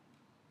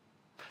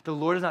 The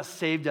Lord has not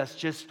saved us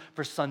just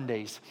for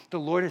Sundays. The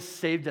Lord has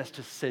saved us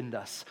to send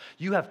us.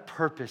 You have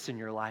purpose in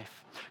your life.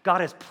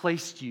 God has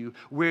placed you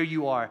where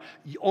you are.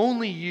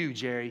 Only you,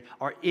 Jerry,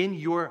 are in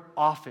your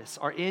office,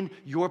 are in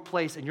your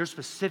place, in your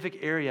specific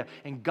area.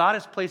 And God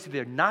has placed you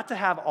there not to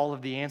have all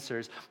of the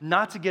answers,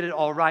 not to get it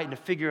all right and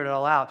to figure it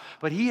all out,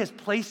 but he has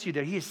placed you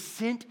there. He has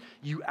sent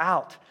you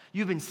out.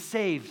 You've been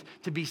saved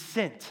to be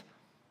sent.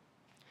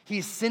 He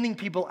is sending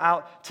people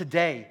out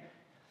today.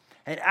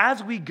 And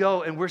as we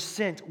go and we're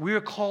sent,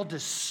 we're called to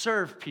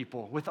serve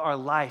people with our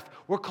life.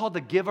 We're called to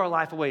give our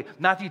life away.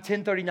 Matthew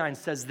 10:39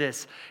 says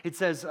this. It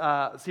says,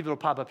 let's see if it'll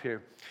pop up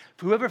here.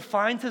 Whoever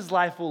finds his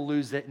life will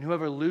lose it, and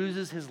whoever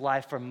loses his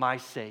life for my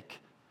sake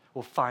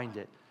will find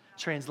it.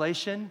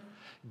 Translation,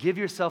 give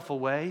yourself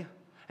away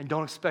and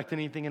don't expect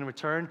anything in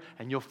return,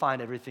 and you'll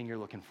find everything you're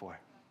looking for.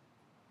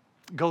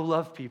 Go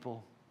love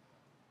people.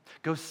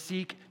 Go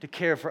seek to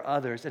care for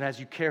others, and as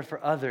you care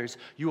for others,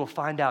 you will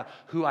find out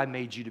who I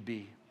made you to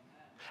be.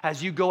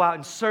 As you go out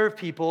and serve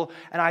people,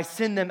 and I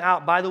send them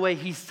out. By the way,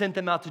 he sent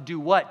them out to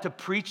do what? To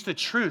preach the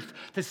truth,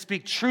 to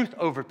speak truth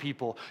over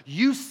people.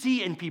 You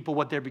see in people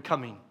what they're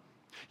becoming.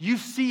 You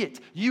see it.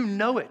 You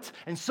know it.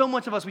 And so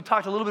much of us, we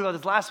talked a little bit about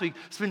this last week,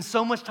 spend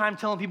so much time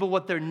telling people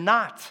what they're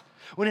not.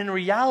 When in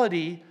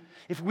reality,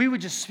 if we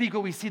would just speak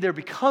what we see they're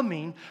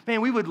becoming,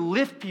 man, we would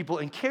lift people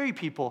and carry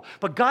people.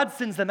 But God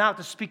sends them out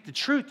to speak the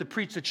truth, to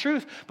preach the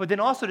truth, but then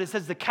also it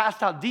says to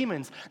cast out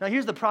demons. Now,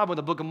 here's the problem with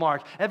the book of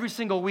Mark. Every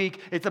single week,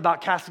 it's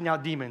about casting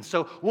out demons.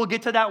 So we'll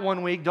get to that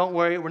one week. Don't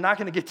worry. We're not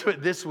going to get to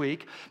it this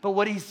week. But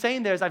what he's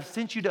saying there is, I've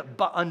sent you to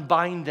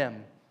unbind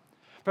them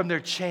from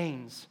their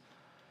chains.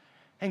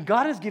 And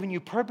God has given you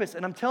purpose.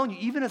 And I'm telling you,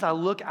 even as I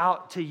look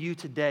out to you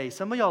today,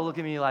 some of y'all look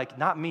at me like,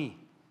 not me.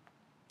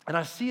 And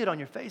I see it on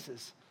your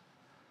faces.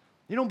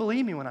 You don't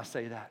believe me when I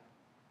say that.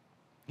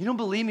 You don't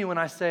believe me when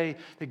I say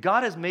that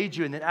God has made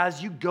you and that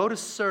as you go to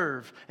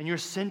serve and you're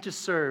sent to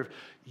serve,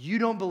 you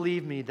don't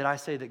believe me that I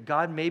say that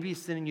God may be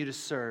sending you to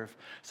serve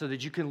so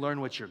that you can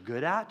learn what you're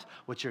good at,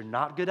 what you're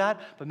not good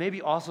at, but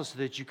maybe also so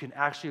that you can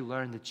actually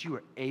learn that you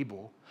are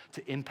able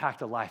to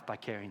impact a life by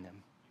caring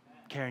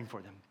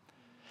for them.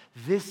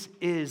 This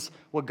is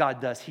what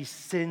God does. He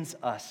sends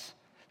us.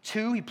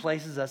 2, he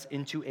places us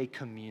into a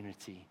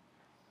community.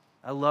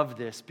 I love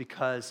this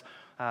because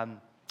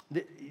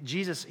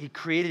Jesus, he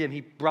created him.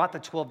 He brought the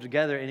 12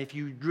 together. And if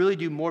you really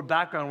do more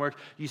background work,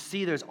 you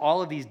see there's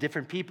all of these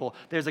different people.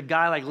 There's a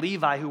guy like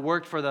Levi who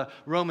worked for the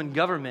Roman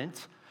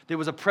government that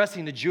was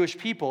oppressing the Jewish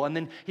people. And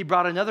then he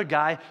brought another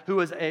guy who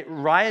was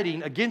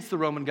rioting against the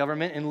Roman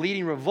government and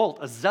leading revolt,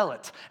 a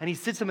zealot. And he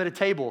sits him at a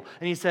table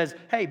and he says,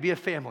 hey, be a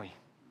family.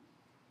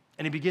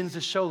 And he begins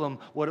to show them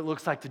what it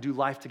looks like to do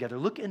life together.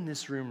 Look in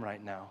this room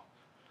right now.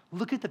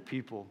 Look at the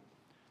people,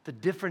 the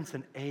difference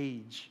in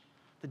age,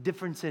 the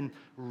difference in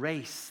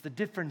race, the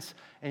difference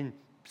in,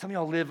 some of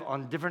y'all live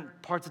on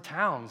different parts of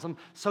town, some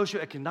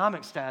socioeconomic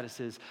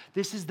statuses.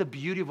 This is the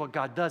beauty of what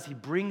God does. He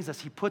brings us,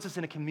 he puts us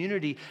in a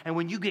community, and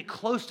when you get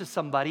close to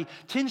somebody,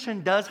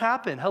 tension does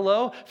happen.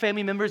 Hello,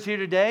 family members here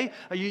today.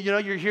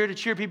 You're here to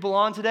cheer people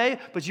on today,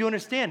 but you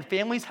understand,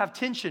 families have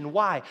tension.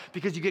 Why?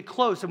 Because you get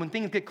close, and when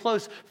things get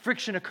close,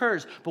 friction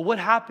occurs. But what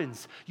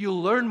happens? You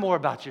learn more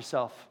about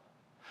yourself.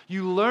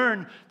 You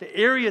learn the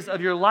areas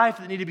of your life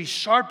that need to be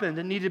sharpened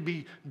and need to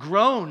be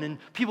grown, and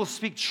people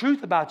speak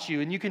truth about you,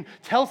 and you can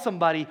tell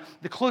somebody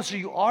the closer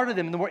you are to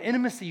them and the more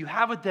intimacy you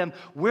have with them,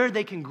 where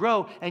they can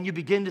grow, and you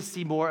begin to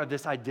see more of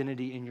this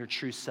identity in your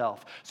true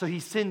self. So he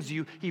sends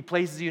you, he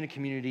places you in a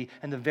community,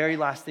 and the very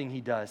last thing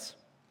he does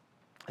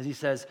is he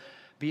says,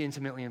 be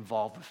intimately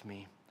involved with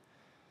me.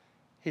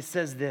 He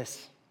says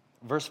this,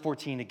 verse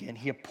 14 again,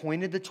 he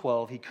appointed the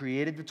 12, he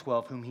created the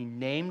 12, whom he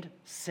named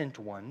sent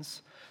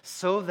ones,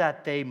 so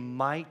that they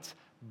might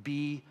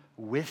be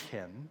with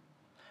him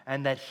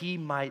and that he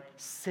might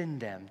send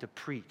them to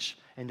preach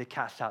and to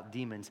cast out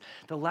demons.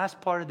 The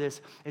last part of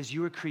this is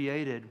you were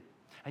created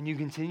and you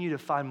continue to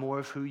find more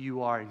of who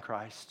you are in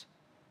Christ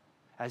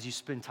as you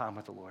spend time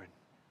with the Lord,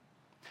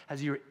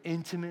 as you're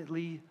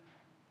intimately,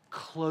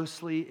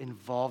 closely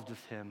involved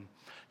with him.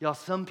 Y'all,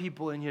 some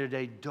people in here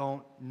today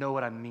don't know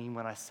what I mean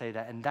when I say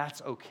that, and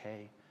that's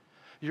okay.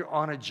 You're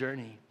on a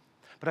journey.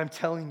 But I'm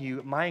telling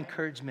you, my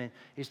encouragement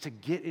is to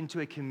get into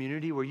a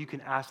community where you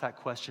can ask that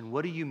question,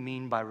 what do you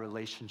mean by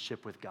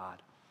relationship with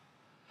God?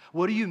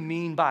 What do you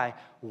mean by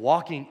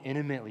walking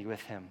intimately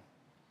with him?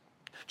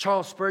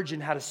 Charles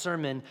Spurgeon had a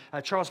sermon.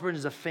 Charles Spurgeon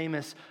is a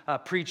famous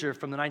preacher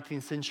from the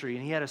 19th century,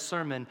 and he had a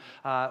sermon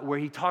where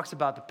he talks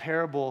about the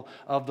parable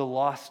of the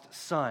lost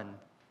son.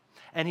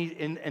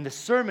 And the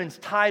sermon's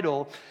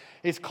title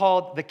is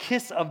called The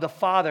Kiss of the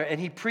Father,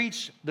 and he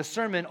preached the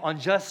sermon on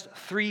just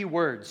 3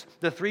 words.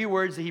 The 3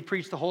 words that he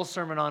preached the whole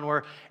sermon on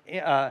were,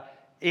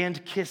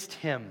 and kissed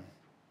him.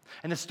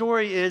 And the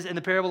story is, in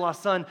the parable of the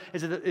lost son,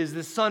 is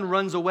the son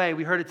runs away.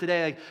 We heard it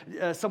today.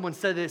 Someone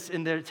said this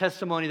in their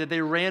testimony, that they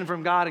ran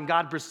from God and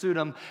God pursued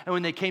them. And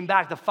when they came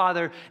back, the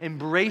father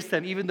embraced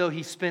them, even though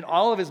he spent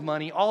all of his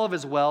money, all of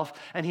his wealth.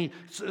 And he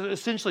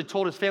essentially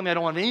told his family, I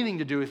don't want anything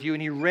to do with you.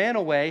 And he ran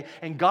away,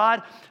 and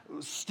God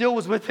still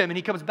was with him. And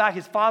he comes back.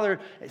 His father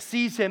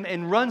sees him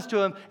and runs to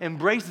him,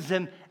 embraces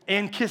him,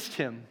 and kissed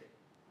him.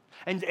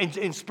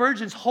 And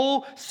Spurgeon's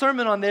whole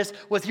sermon on this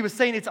was he was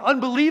saying it's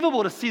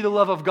unbelievable to see the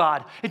love of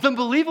God. It's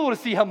unbelievable to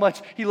see how much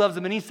he loves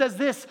them. And he says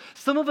this,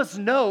 some of us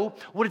know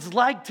what it's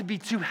like to be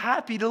too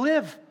happy to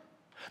live.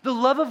 The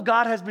love of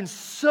God has been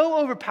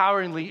so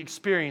overpoweringly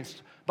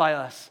experienced by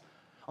us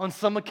on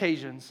some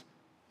occasions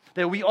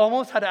that we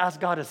almost had to ask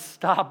God to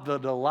stop the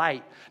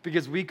delight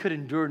because we could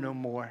endure no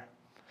more.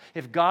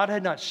 If God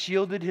had not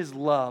shielded his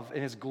love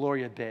and his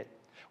glory a bit,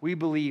 we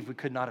believe we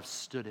could not have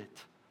stood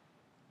it.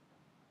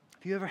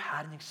 Have you ever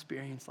had an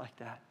experience like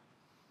that?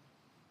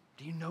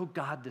 Do you know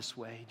God this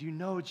way? Do you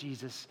know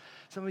Jesus?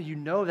 Some of you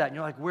know that, and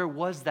you're like, where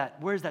was that?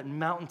 Where's that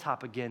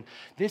mountaintop again?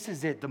 This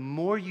is it. The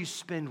more you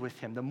spend with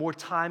him, the more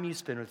time you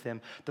spend with him,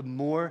 the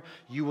more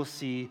you will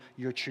see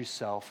your true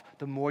self,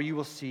 the more you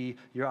will see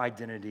your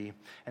identity.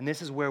 And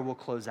this is where we'll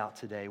close out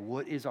today.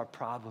 What is our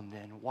problem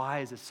then?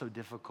 Why is it so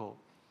difficult?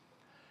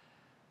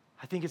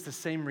 I think it's the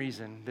same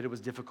reason that it was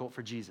difficult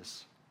for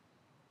Jesus.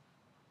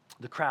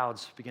 The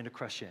crowds began to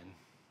crush in.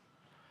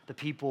 The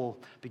people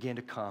began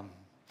to come,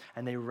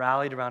 and they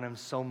rallied around him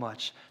so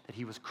much that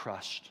he was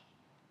crushed.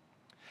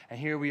 And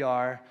here we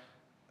are,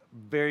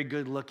 very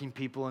good-looking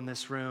people in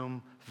this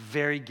room,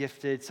 very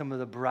gifted. Some of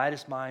the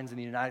brightest minds in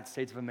the United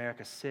States of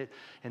America sit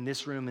in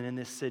this room and in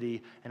this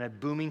city, in a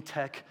booming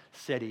tech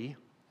city.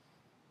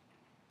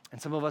 And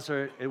some of us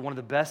are at one of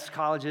the best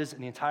colleges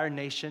in the entire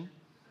nation.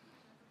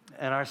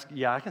 And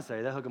I can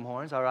say that, hook 'em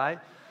horns, all right?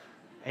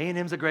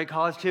 A&M's a great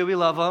college too, we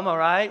love them, all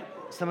right?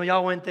 Some of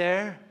y'all went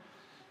there.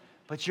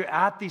 But you're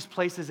at these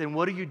places, and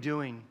what are you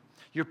doing?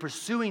 You're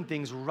pursuing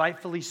things,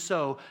 rightfully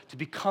so, to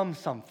become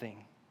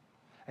something.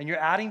 And you're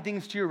adding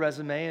things to your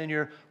resume, and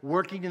you're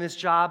working in this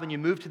job, and you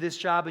move to this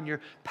job, and you're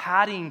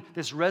padding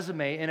this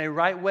resume in a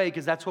right way,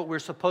 because that's what we're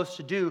supposed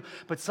to do.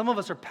 But some of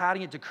us are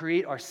padding it to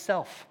create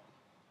ourself.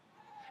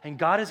 And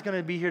God is going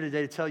to be here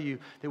today to tell you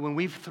that when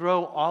we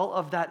throw all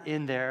of that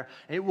in there,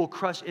 it will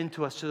crush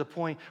into us to the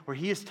point where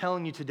he is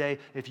telling you today,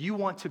 if you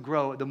want to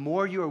grow, the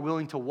more you are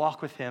willing to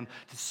walk with him,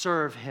 to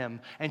serve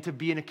him, and to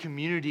be in a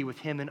community with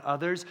him and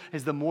others,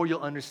 is the more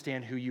you'll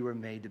understand who you were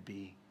made to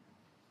be.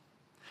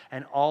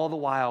 And all the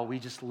while, we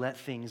just let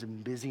things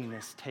and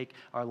busyness take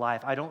our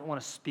life. I don't want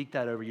to speak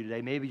that over you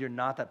today. Maybe you're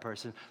not that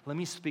person. Let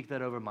me speak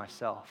that over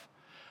myself.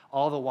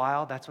 All the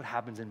while, that's what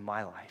happens in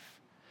my life,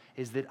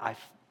 is that I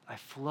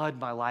flood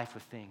my life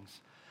with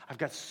things. I've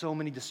got so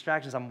many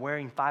distractions. I'm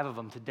wearing 5 of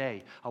them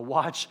today. A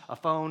watch, a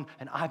phone,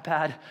 an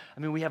iPad. I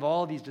mean, we have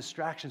all these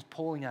distractions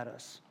pulling at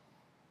us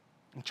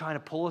and trying to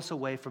pull us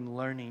away from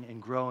learning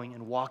and growing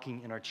and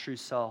walking in our true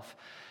self.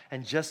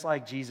 And just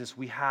like Jesus,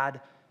 we have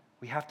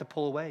to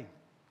pull away.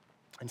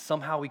 And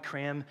somehow we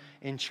cram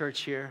in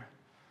church here.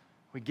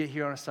 We get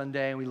here on a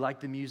Sunday and we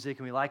like the music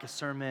and we like a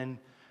sermon,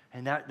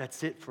 and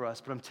that's it for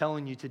us. But I'm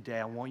telling you today,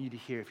 I want you to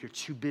hear, if you're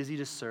too busy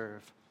to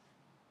serve,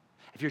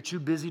 if you're too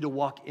busy to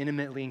walk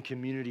intimately in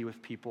community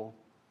with people,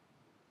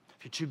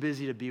 if you're too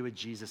busy to be with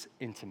Jesus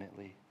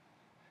intimately,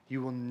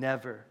 you will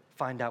never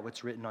find out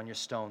what's written on your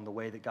stone the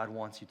way that God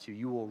wants you to.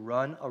 You will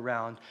run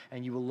around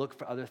and you will look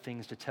for other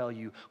things to tell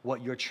you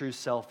what your true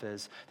self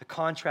is. The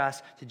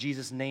contrast to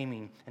Jesus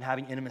naming and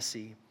having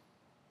intimacy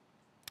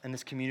in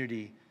this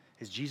community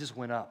is Jesus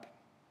went up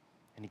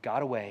and he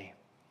got away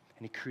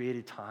and he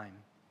created time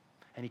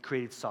and he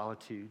created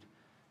solitude.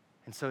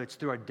 And so it's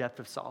through our depth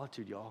of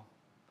solitude, y'all.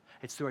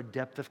 It's through our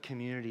depth of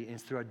community and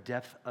it's through our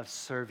depth of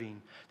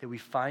serving that we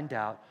find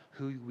out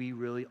who we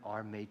really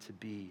are made to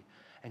be.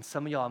 And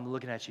some of y'all, I'm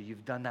looking at you,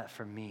 you've done that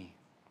for me.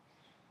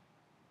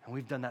 And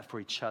we've done that for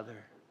each other.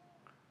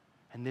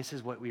 And this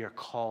is what we are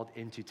called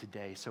into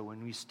today. So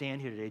when we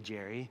stand here today,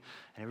 Jerry,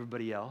 and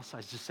everybody else,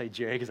 I just say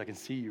Jerry because I can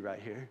see you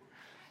right here.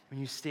 When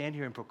you stand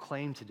here and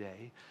proclaim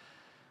today,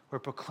 we're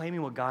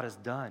proclaiming what God has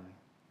done,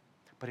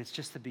 but it's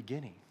just the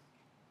beginning.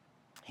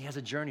 He has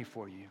a journey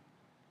for you.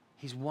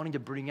 He's wanting to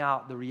bring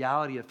out the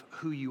reality of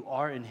who you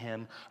are in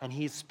him, and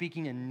he's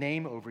speaking a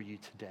name over you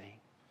today,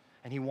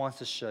 and he wants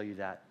to show you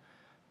that.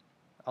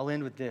 I'll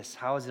end with this.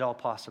 How is it all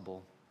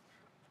possible?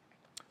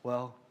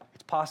 Well,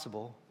 it's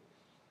possible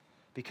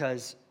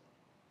because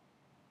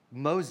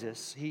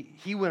Moses,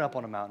 he went up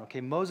on a mountain,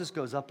 okay? Moses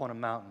goes up on a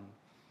mountain,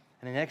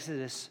 and in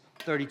Exodus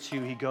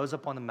 32, he goes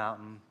up on the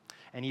mountain,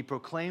 and he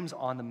proclaims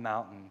on the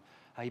mountain.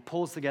 He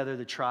pulls together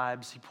the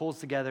tribes. He pulls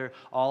together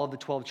all of the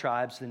 12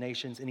 tribes, the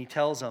nations, and he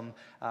tells them,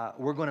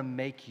 we're going to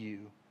make you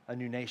a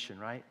new nation,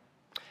 right?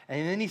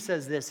 And then he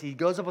says this. He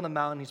goes up on the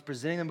mountain. He's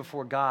presenting them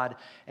before God,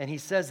 and he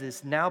says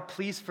this, now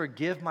please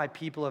forgive my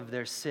people of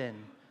their sin.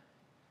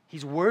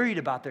 He's worried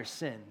about their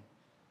sin.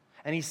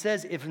 And he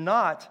says, if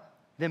not,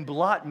 then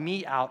blot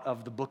me out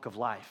of the book of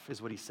life,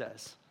 is what he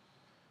says.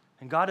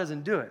 And God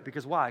doesn't do it.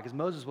 Because why? Because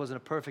Moses wasn't a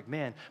perfect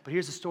man. But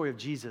here's the story of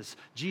Jesus.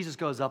 Jesus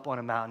goes up on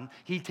a mountain.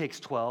 He takes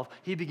 12.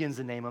 He begins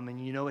to name them.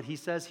 And you know what he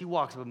says? He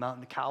walks up a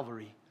mountain to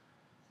Calvary.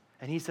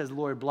 And he says,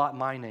 Lord, blot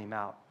my name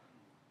out.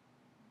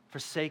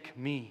 Forsake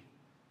me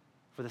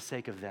for the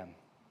sake of them.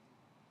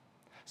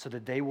 So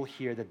that they will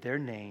hear that their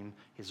name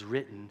is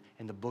written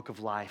in the book of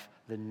life.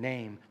 The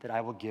name that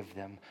I will give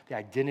them. The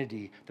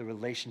identity, the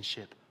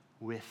relationship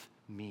with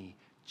me.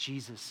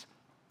 Jesus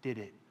did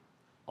it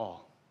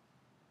all.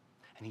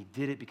 And he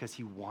did it because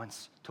he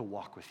wants to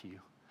walk with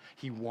you.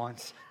 He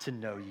wants to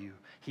know you.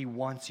 He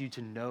wants you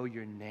to know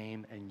your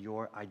name and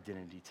your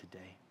identity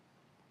today.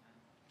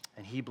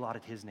 And he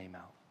blotted his name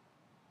out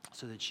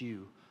so that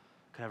you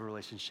could have a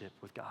relationship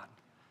with God.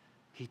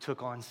 He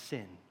took on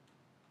sin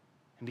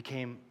and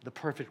became the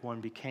perfect one,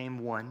 became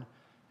one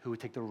who would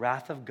take the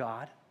wrath of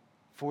God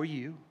for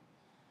you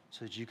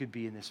so that you could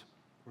be in this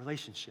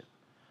relationship,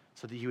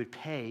 so that you would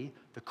pay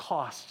the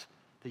cost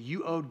that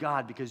you owed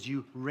God because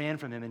you ran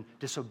from him and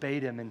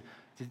disobeyed him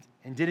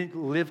and didn't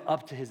live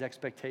up to his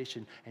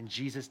expectation. And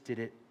Jesus did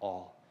it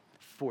all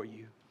for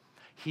you.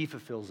 He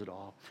fulfills it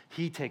all.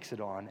 He takes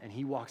it on, and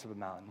he walks up a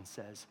mountain and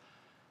says,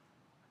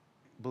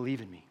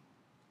 believe in me.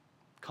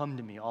 Come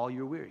to me, all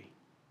you're weary.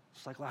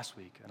 Just like last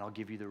week, and I'll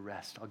give you the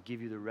rest. I'll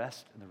give you the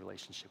rest in the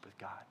relationship with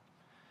God.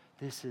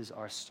 This is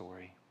our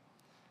story.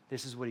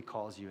 This is what he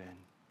calls you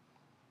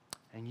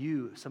in. And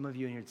you, some of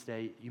you in here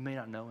today, you may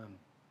not know him.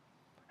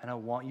 And I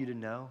want you to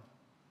know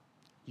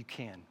you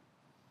can.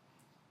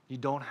 You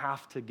don't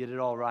have to get it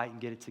all right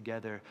and get it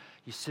together.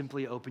 You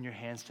simply open your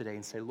hands today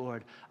and say,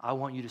 Lord, I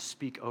want you to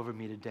speak over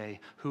me today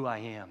who I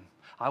am.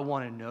 I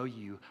want to know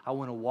you. I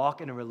want to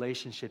walk in a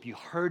relationship. You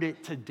heard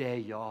it today,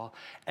 y'all.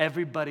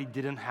 Everybody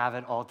didn't have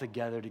it all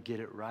together to get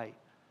it right.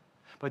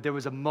 But there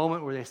was a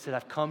moment where they said,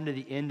 I've come to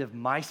the end of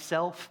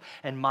myself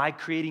and my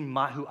creating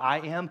who I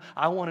am.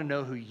 I want to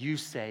know who you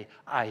say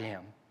I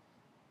am.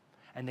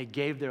 And they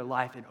gave their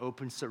life in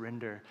open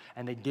surrender.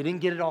 And they didn't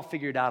get it all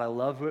figured out. I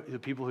love the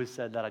people who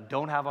said that. I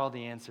don't have all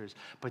the answers,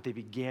 but they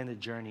began the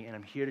journey. And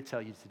I'm here to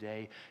tell you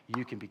today,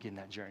 you can begin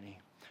that journey.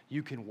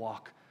 You can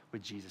walk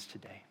with Jesus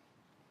today.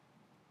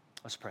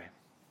 Let's pray.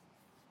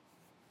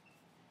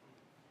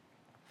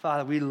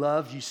 Father, we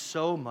love you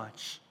so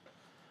much.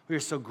 We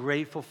are so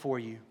grateful for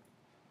you.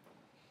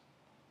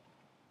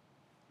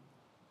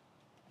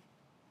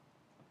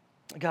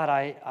 God,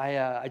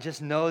 I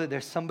just know that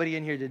there's somebody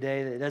in here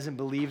today that doesn't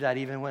believe that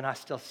even when I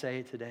still say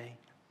it today.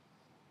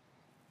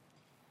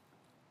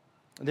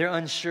 They're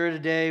unsure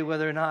today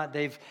whether or not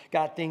they've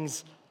got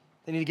things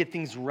they need to get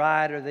things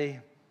right, or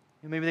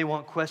maybe they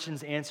want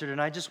questions answered, and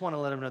I just want to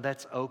let them know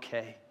that's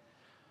okay.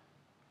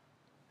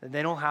 And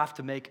they don't have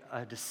to make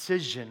a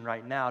decision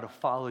right now to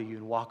follow you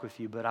and walk with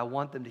you, but I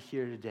want them to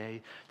hear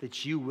today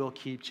that you will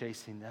keep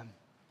chasing them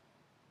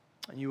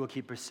and you will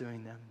keep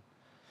pursuing them.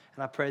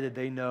 And I pray that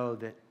they know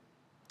that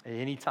at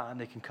any time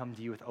they can come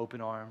to you with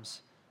open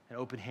arms and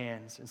open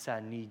hands and say,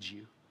 I need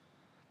you.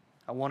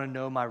 I want to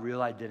know my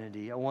real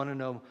identity. I want to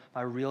know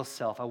my real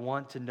self. I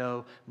want to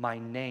know my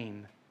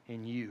name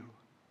in you.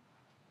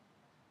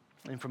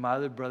 And for my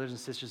other brothers and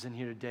sisters in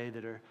here today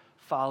that are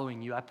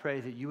following you, I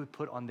pray that you would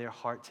put on their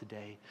heart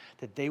today,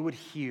 that they would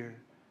hear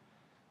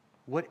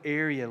what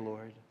area,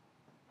 Lord,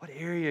 what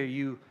area are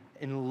you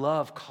in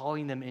love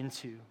calling them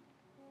into?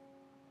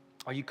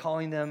 Are you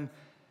calling them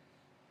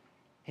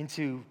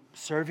into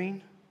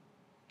serving,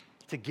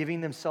 to giving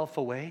themselves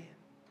away?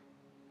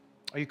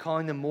 Are you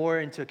calling them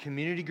more into a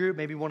community group,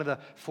 maybe one of the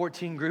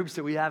 14 groups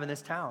that we have in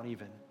this town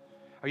even?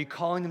 Are you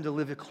calling them to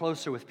live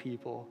closer with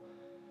people?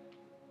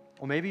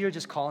 Or maybe you're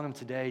just calling them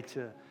today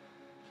to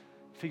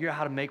figure out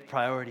how to make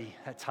priority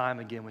that time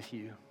again with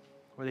you,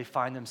 where they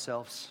find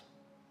themselves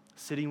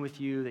sitting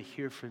with you, they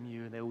hear from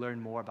you, and they learn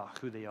more about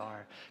who they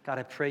are. God,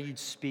 I pray you'd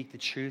speak the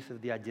truth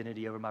of the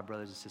identity over my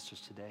brothers and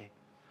sisters today.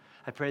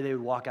 I pray they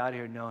would walk out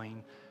here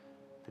knowing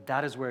that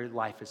that is where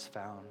life is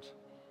found.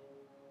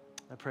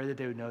 I pray that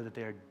they would know that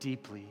they are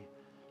deeply,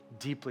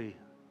 deeply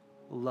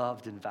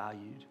loved and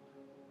valued,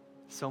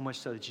 so much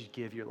so that you'd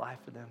give your life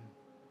for them.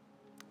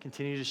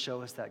 Continue to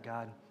show us that,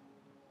 God.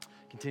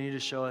 Continue to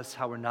show us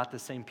how we're not the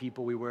same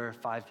people we were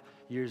 5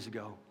 years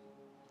ago,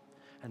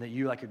 and that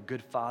you, like a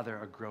good father,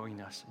 are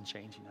growing us and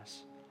changing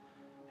us.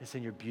 It's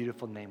in your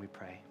beautiful name we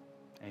pray.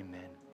 Amen.